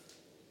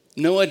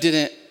 Noah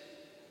didn't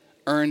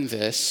earn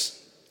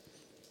this.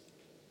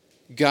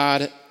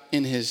 God,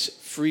 in his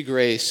free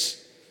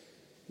grace,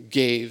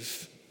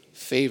 gave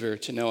favor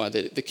to Noah.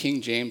 The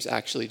King James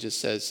actually just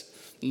says,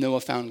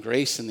 Noah found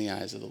grace in the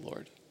eyes of the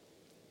Lord.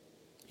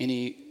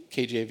 Any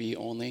KJV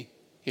only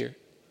here?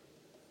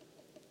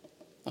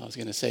 I was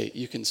going to say,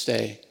 you can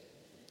stay,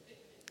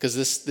 because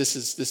this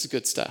is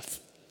good stuff.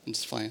 I'm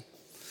just playing.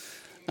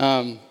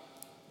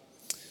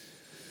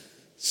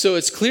 So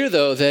it's clear,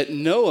 though, that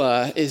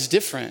Noah is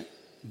different.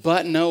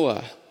 But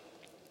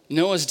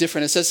Noah's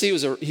different. It says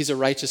he's a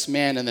righteous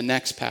man in the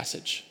next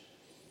passage,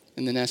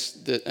 in the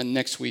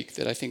next week,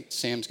 that I think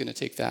Sam's going to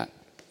take that.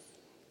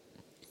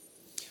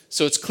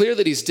 So it's clear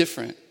that he's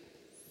different.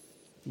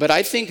 But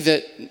I think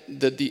that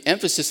the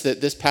emphasis that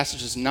this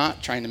passage is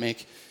not trying to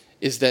make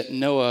is that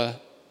Noah,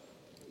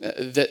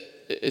 that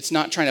it's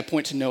not trying to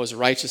point to Noah's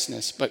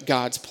righteousness, but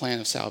God's plan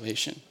of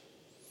salvation.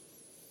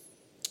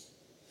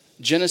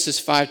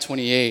 Genesis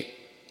 5:28,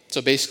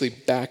 so basically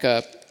back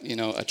up,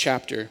 a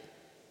chapter.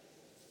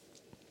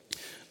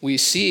 We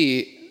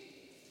see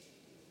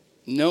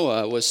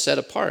Noah was set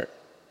apart.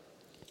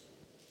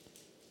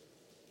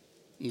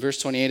 In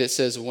verse 28 it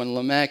says, when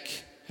Lamech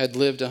had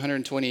lived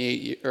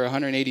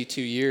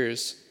 182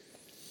 years,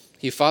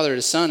 he fathered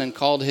a son and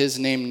called his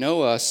name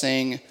Noah,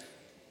 saying,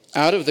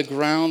 out of the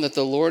ground that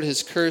the Lord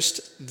has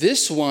cursed,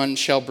 this one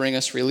shall bring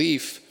us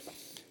relief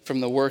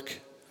from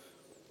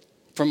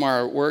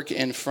our work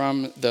and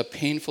from the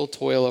painful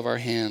toil of our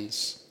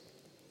hands.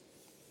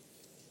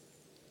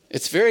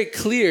 It's very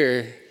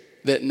clear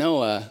that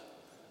Noah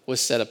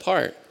was set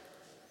apart.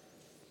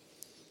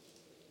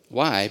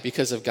 Why?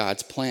 Because of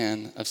God's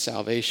plan of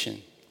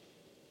salvation.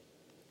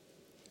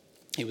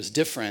 He was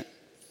different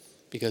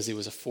because he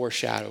was a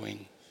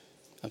foreshadowing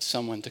of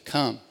someone to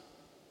come.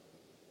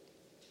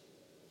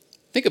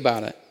 Think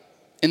about it.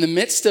 In the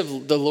midst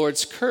of the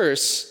Lord's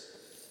curse,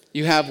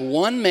 you have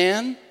one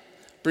man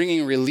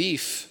bringing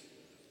relief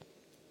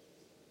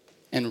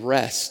and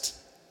rest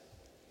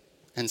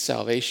and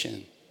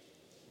salvation.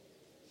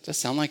 Does that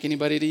sound like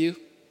anybody to you?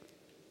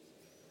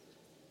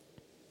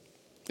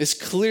 It's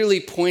clearly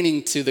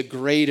pointing to the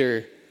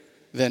greater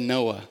than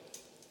Noah.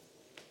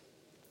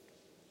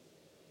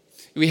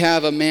 We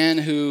have a man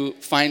who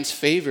finds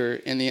favor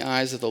in the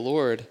eyes of the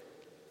Lord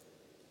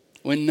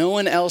when no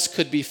one else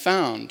could be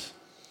found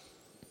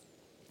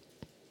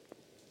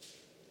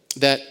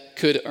that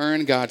could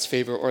earn God's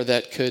favor or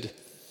that could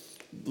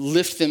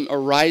lift them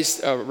or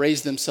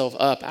raise themselves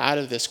up out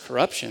of this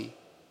corruption.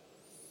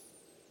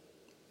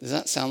 Does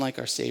that sound like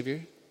our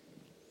Savior?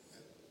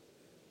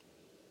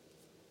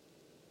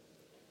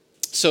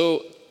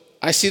 So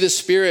I see the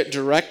Spirit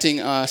directing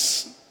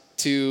us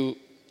to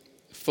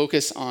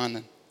focus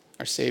on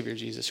our Savior,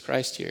 Jesus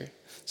Christ, here.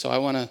 So I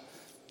want to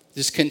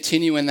just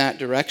continue in that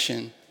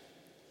direction.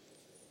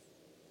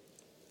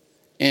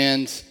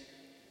 And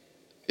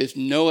if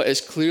Noah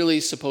is clearly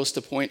supposed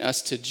to point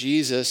us to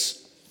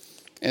Jesus,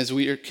 as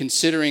we are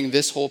considering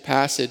this whole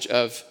passage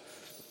of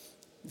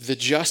the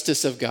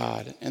justice of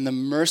God and the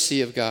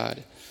mercy of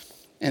God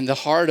and the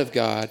heart of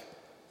God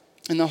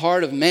and the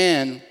heart of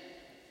man,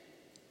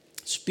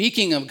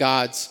 speaking of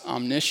God's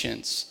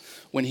omniscience,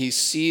 when he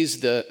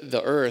sees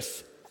the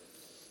earth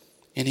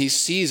and he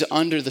sees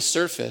under the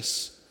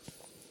surface.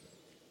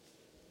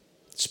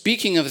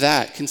 Speaking of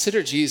that,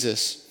 consider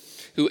Jesus,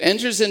 who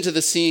enters into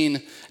the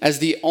scene as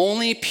the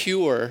only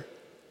pure,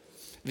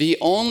 the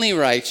only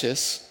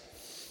righteous,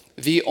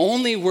 the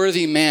only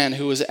worthy man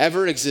who has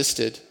ever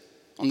existed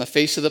on the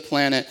face of the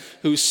planet,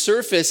 whose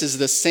surface is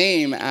the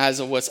same as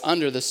what's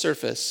under the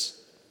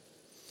surface,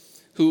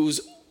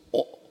 who's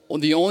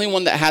the only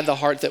one that had the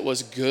heart that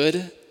was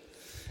good,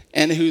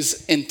 and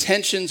whose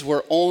intentions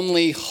were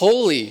only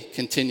holy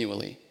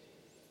continually.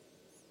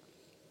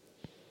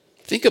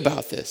 Think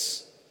about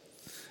this.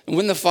 And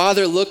when the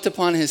Father looked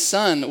upon his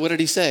Son, what did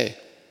he say?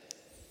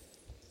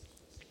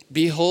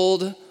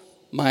 Behold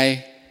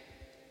my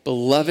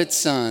beloved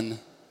Son,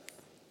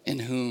 in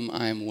whom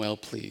I am well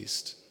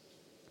pleased.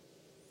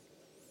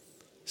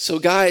 So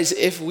guys,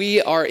 if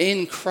we are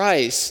in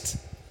Christ,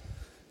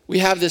 we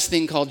have this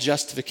thing called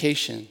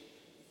justification.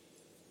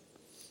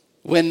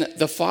 When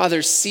the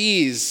Father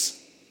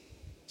sees,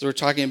 so we're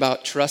talking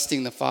about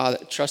trusting the Father,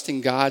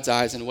 trusting God's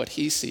eyes and what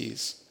he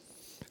sees.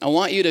 I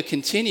want you to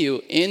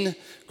continue in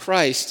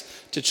Christ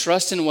to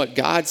trust in what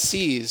God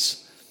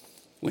sees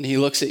when he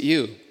looks at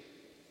you.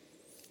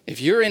 If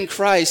you're in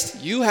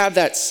Christ, you have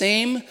that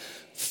same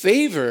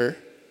favor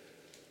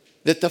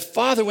That the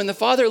Father, when the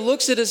Father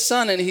looks at his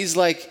Son and he's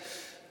like,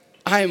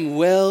 I am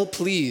well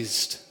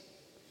pleased.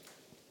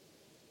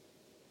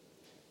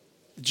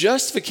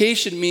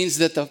 Justification means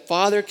that the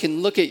Father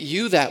can look at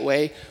you that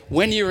way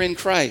when you're in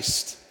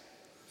Christ.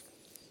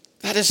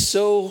 That is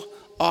so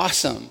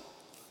awesome.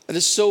 That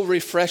is so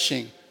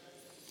refreshing.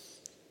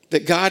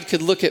 That God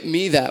could look at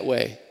me that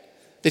way.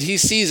 That he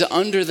sees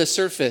under the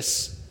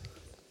surface.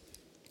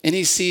 And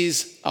he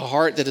sees a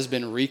heart that has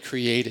been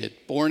recreated,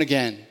 born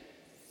again,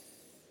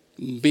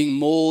 being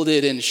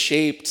molded and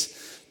shaped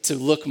to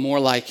look more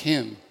like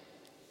him.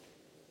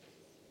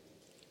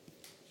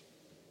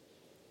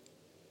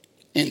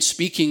 And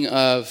speaking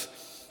of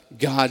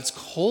God's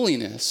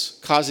holiness,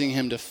 causing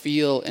him to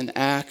feel and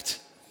act,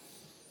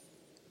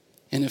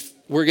 and if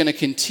we're going to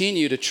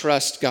continue to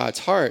trust God's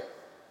heart,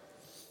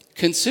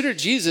 consider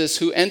Jesus,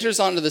 who enters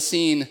onto the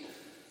scene,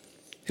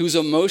 whose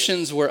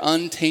emotions were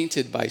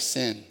untainted by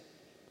sin.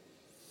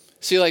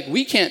 See, like,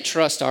 we can't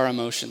trust our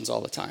emotions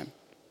all the time,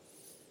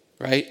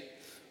 right?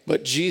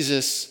 But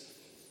Jesus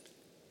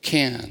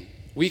can.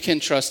 We can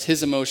trust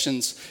his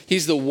emotions.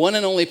 He's the one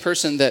and only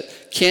person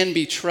that can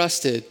be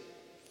trusted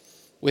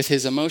with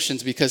his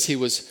emotions because he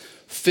was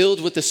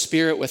filled with the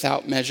Spirit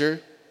without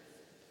measure.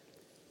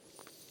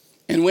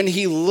 And when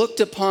he looked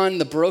upon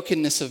the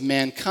brokenness of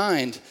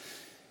mankind,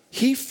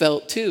 he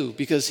felt too,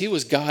 because he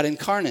was God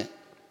incarnate.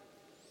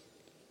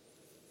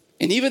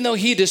 And even though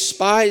he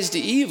despised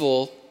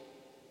evil,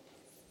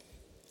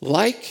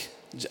 like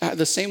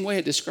the same way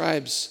it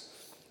describes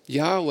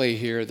Yahweh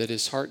here, that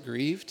his heart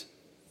grieved,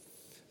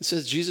 it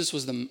says Jesus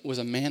was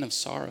a man of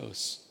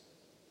sorrows,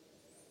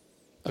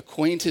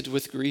 acquainted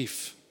with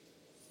grief.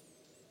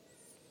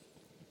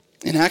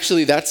 And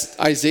actually, that's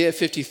Isaiah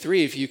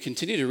 53. If you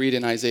continue to read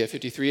in Isaiah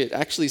 53, it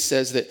actually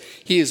says that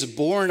he has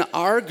borne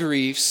our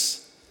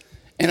griefs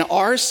and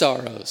our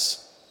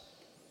sorrows.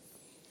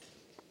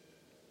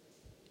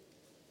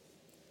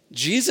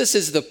 Jesus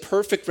is the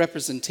perfect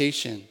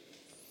representation.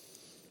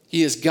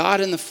 He is God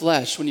in the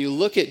flesh. When you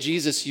look at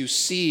Jesus, you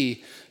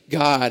see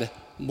God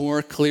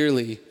more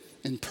clearly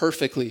and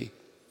perfectly.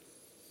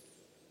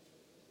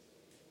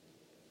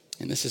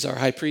 And this is our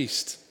high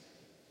priest.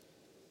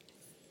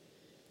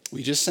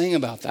 We just sang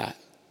about that.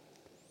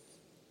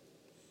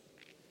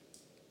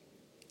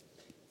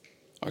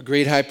 Our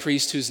great high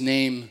priest whose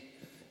name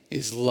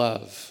is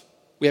love.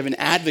 We have an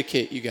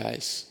advocate, you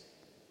guys.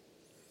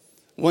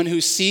 One who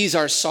sees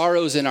our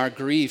sorrows and our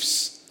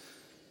griefs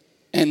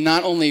and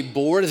not only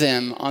bore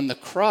them on the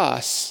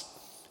cross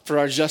for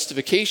our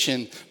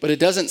justification, but it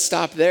doesn't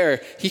stop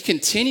there. He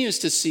continues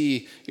to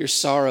see your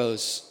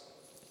sorrows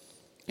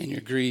and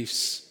your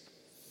griefs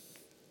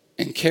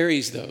and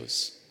carries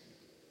those.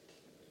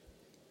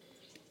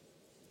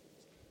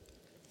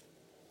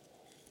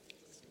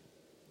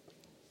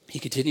 He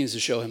continues to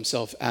show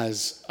himself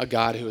as a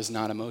God who is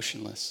not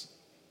emotionless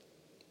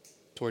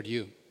toward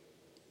you.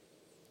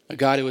 A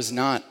God who is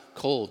not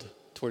cold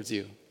towards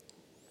you.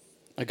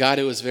 A God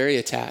who is very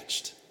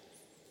attached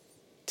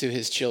to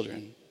his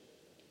children.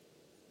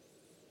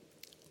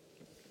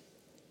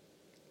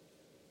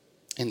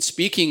 And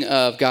speaking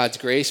of God's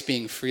grace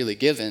being freely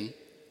given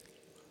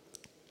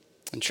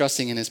and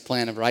trusting in his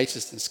plan of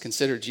righteousness,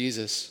 consider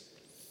Jesus,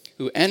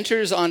 who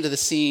enters onto the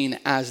scene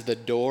as the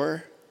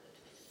door,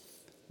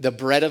 the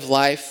bread of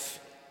life,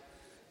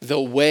 the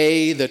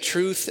way, the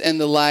truth, and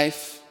the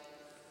life.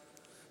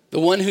 The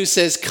one who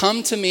says,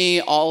 "Come to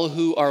me, all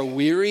who are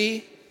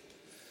weary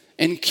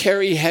and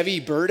carry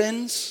heavy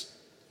burdens."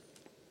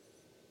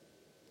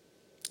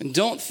 And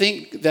don't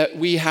think that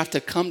we have to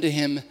come to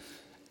him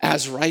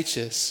as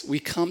righteous. We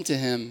come to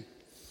him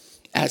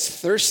as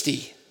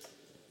thirsty.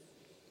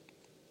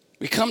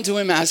 We come to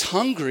him as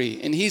hungry,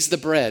 and he's the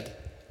bread.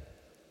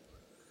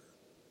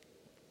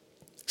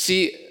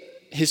 See,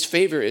 his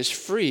favor is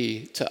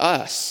free to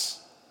us,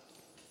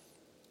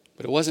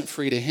 but it wasn't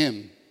free to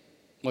him,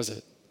 was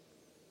it?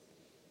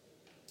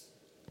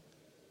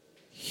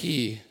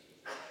 He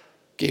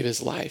gave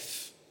his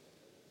life.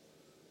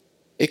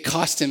 It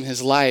cost him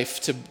his life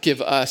to give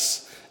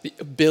us the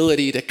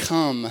ability to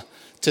come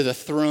to the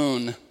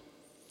throne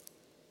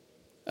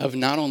of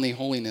not only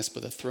holiness,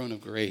 but the throne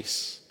of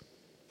grace.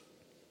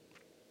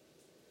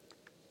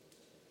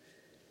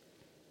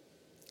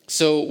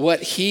 So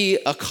what he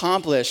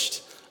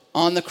accomplished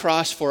on the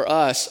cross for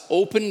us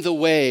opened the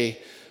way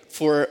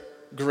for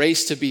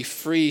grace to be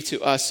free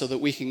to us so that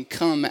we can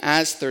come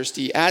as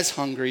thirsty, as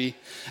hungry,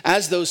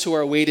 as those who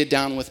are weighted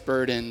down with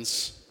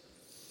burdens.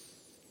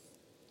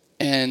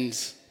 And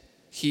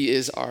he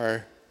is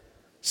our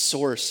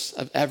source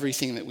of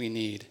everything that we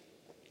need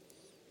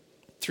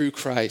through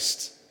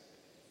Christ.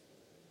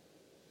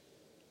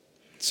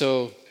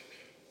 So,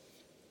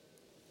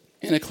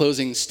 in a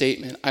closing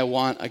statement, I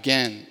want,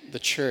 again, the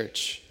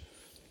church,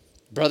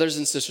 brothers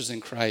and sisters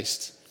in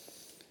Christ,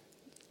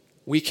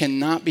 we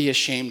cannot be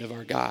ashamed of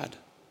our God.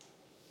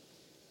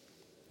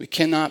 We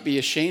cannot be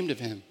ashamed of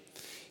him.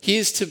 He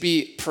is to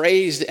be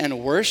praised and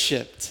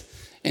worshiped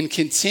and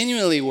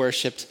continually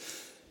worshiped.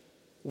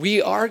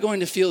 We are going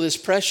to feel this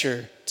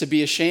pressure to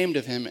be ashamed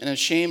of him and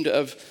ashamed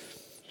of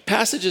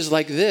passages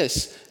like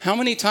this, how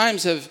many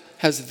times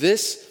has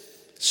this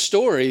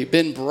story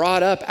been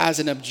brought up as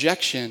an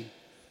objection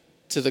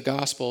to the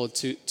gospel,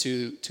 to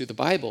the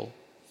Bible?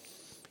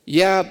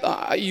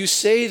 Yeah, you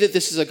say that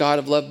this is a God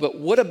of love, but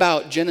what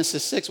about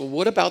Genesis 6? Well,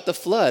 what about the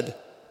flood?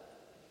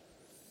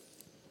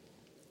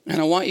 And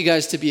I want you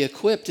guys to be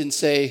equipped and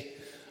say,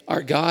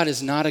 our God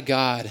is not a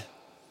God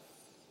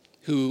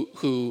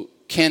who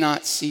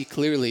cannot see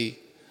clearly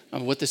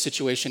of what the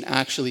situation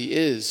actually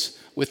is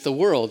with the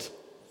world.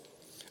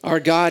 Our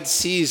God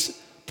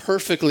sees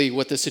perfectly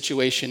what the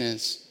situation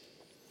is.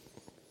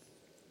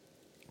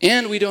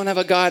 And we don't have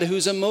a God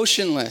who's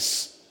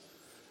emotionless.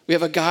 We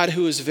have a God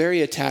who is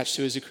very attached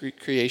to his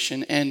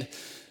creation and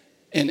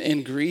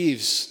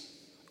grieves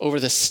over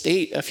the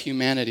state of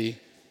humanity.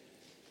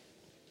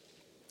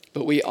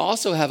 But we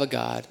also have a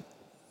God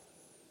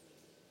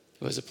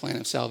who has a plan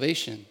of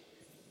salvation.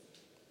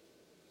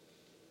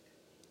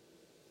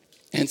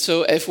 And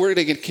so if we're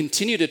going to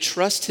continue to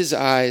trust his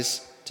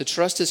eyes, to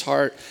trust his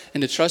heart,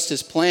 and to trust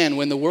his plan,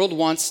 when the world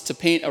wants to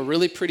paint a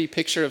really pretty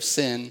picture of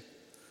sin,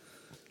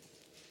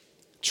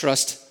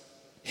 trust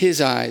his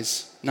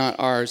eyes, not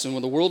ours. And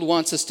when the world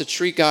wants us to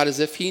treat God as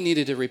if he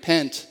needed to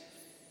repent,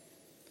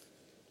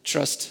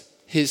 trust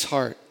his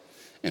heart.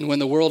 And when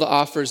the world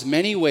offers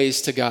many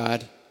ways to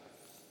God,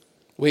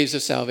 ways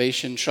of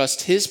salvation,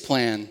 trust his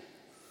plan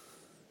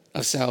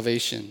of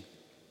salvation.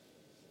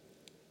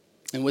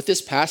 And with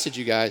this passage,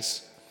 you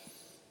guys,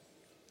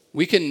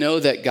 we can know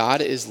that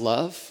God is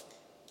love,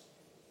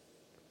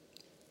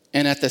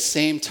 and at the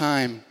same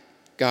time,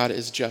 God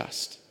is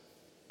just.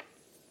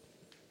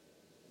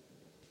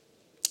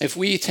 If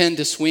we tend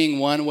to swing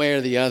one way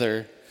or the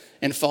other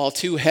and fall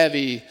too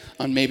heavy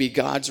on maybe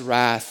God's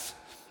wrath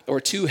or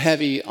too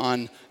heavy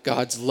on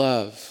God's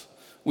love,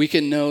 we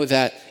can know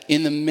that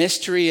in the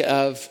mystery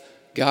of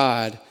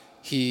God,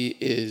 he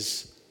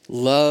is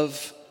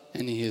love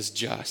and he is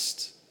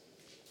just.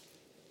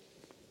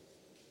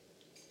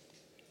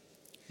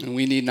 And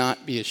we need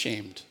not be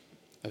ashamed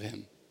of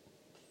him.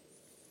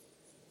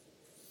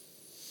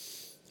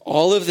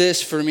 All of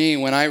this for me,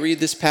 when I read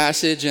this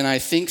passage and I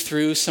think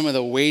through some of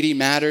the weighty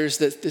matters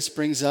that this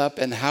brings up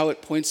and how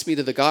it points me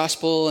to the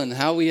gospel and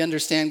how we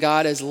understand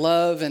God as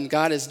love and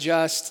God as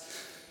just,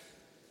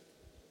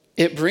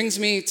 it brings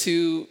me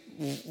to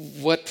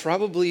what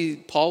probably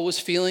Paul was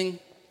feeling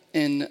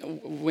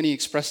when he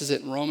expresses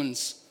it in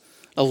Romans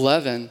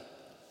 11.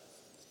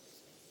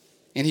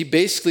 And he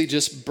basically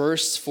just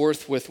bursts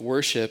forth with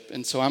worship.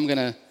 And so I'm going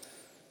to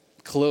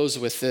close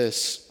with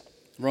this.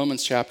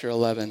 Romans chapter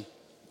 11.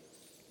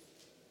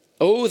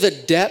 Oh, the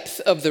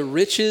depth of the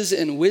riches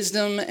and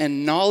wisdom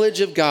and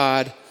knowledge of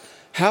God.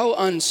 How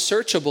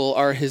unsearchable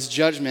are his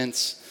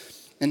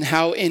judgments and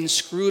how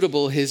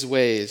inscrutable his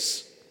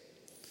ways.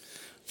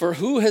 For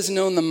who has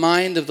known the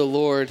mind of the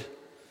Lord,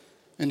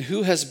 and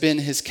who has been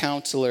his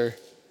counselor?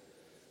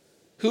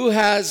 Who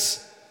has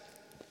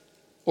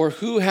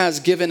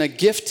given a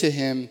gift to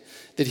him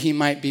that he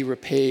might be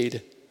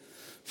repaid?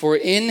 For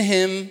in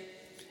him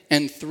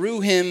and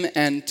through him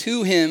and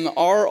to him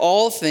are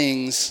all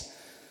things.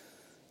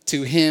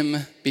 To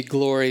him be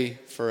glory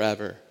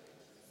forever.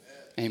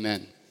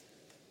 Amen.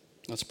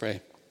 Let's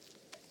pray.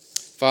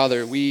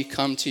 Father, we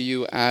come to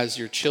you as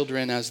your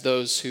children, as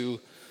those who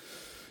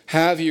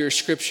have your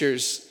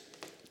scriptures.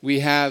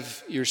 We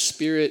have your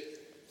spirit.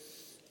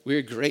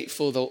 We're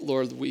grateful,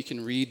 Lord, we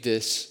can read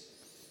this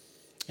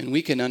and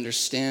we can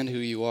understand who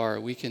you are.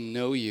 We can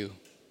know you.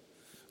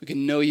 We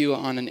can know you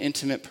on an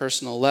intimate,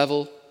 personal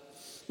level.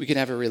 We can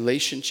have a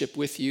relationship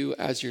with you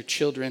as your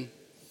children.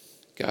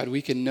 God,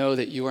 we can know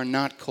that you are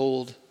not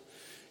cold.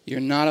 You're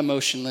not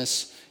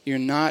emotionless. You're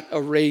not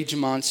a rage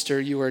monster.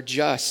 You are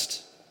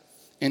just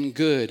and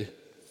good.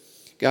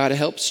 God,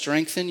 help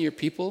strengthen your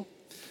people,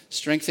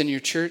 strengthen your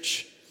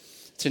church,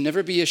 to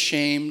never be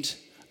ashamed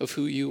of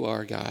who you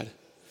are, God,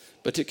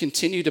 but to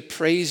continue to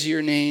praise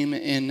your name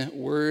in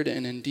word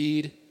and in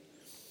deed.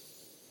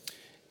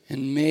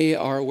 And may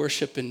our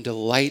worship and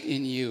delight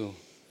in you,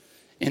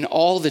 in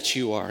all that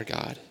you are,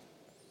 God,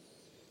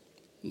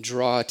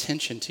 draw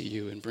attention to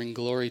you and bring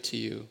glory to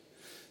you,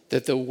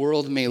 that the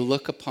world may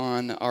look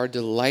upon our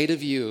delight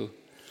of you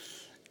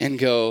and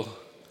go,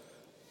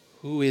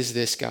 who is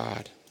this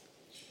God?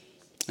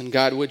 And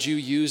God, would you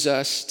use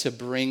us to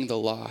bring the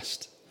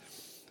lost?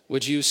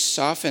 Would you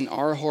soften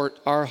our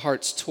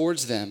hearts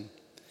towards them,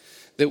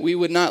 that we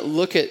would not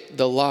look at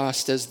the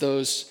lost as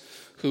those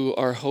who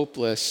are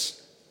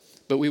hopeless,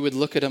 but we would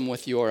look at them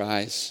with your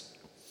eyes.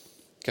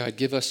 God,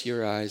 give us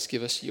your eyes,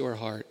 give us your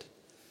heart,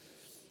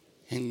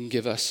 and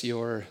give us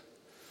your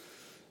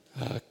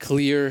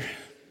clear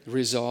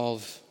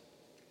resolve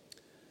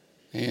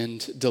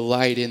and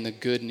delight in the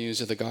good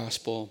news of the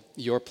gospel,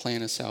 your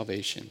plan of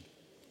salvation.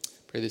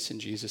 Pray this in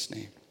Jesus'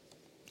 name.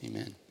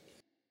 Amen.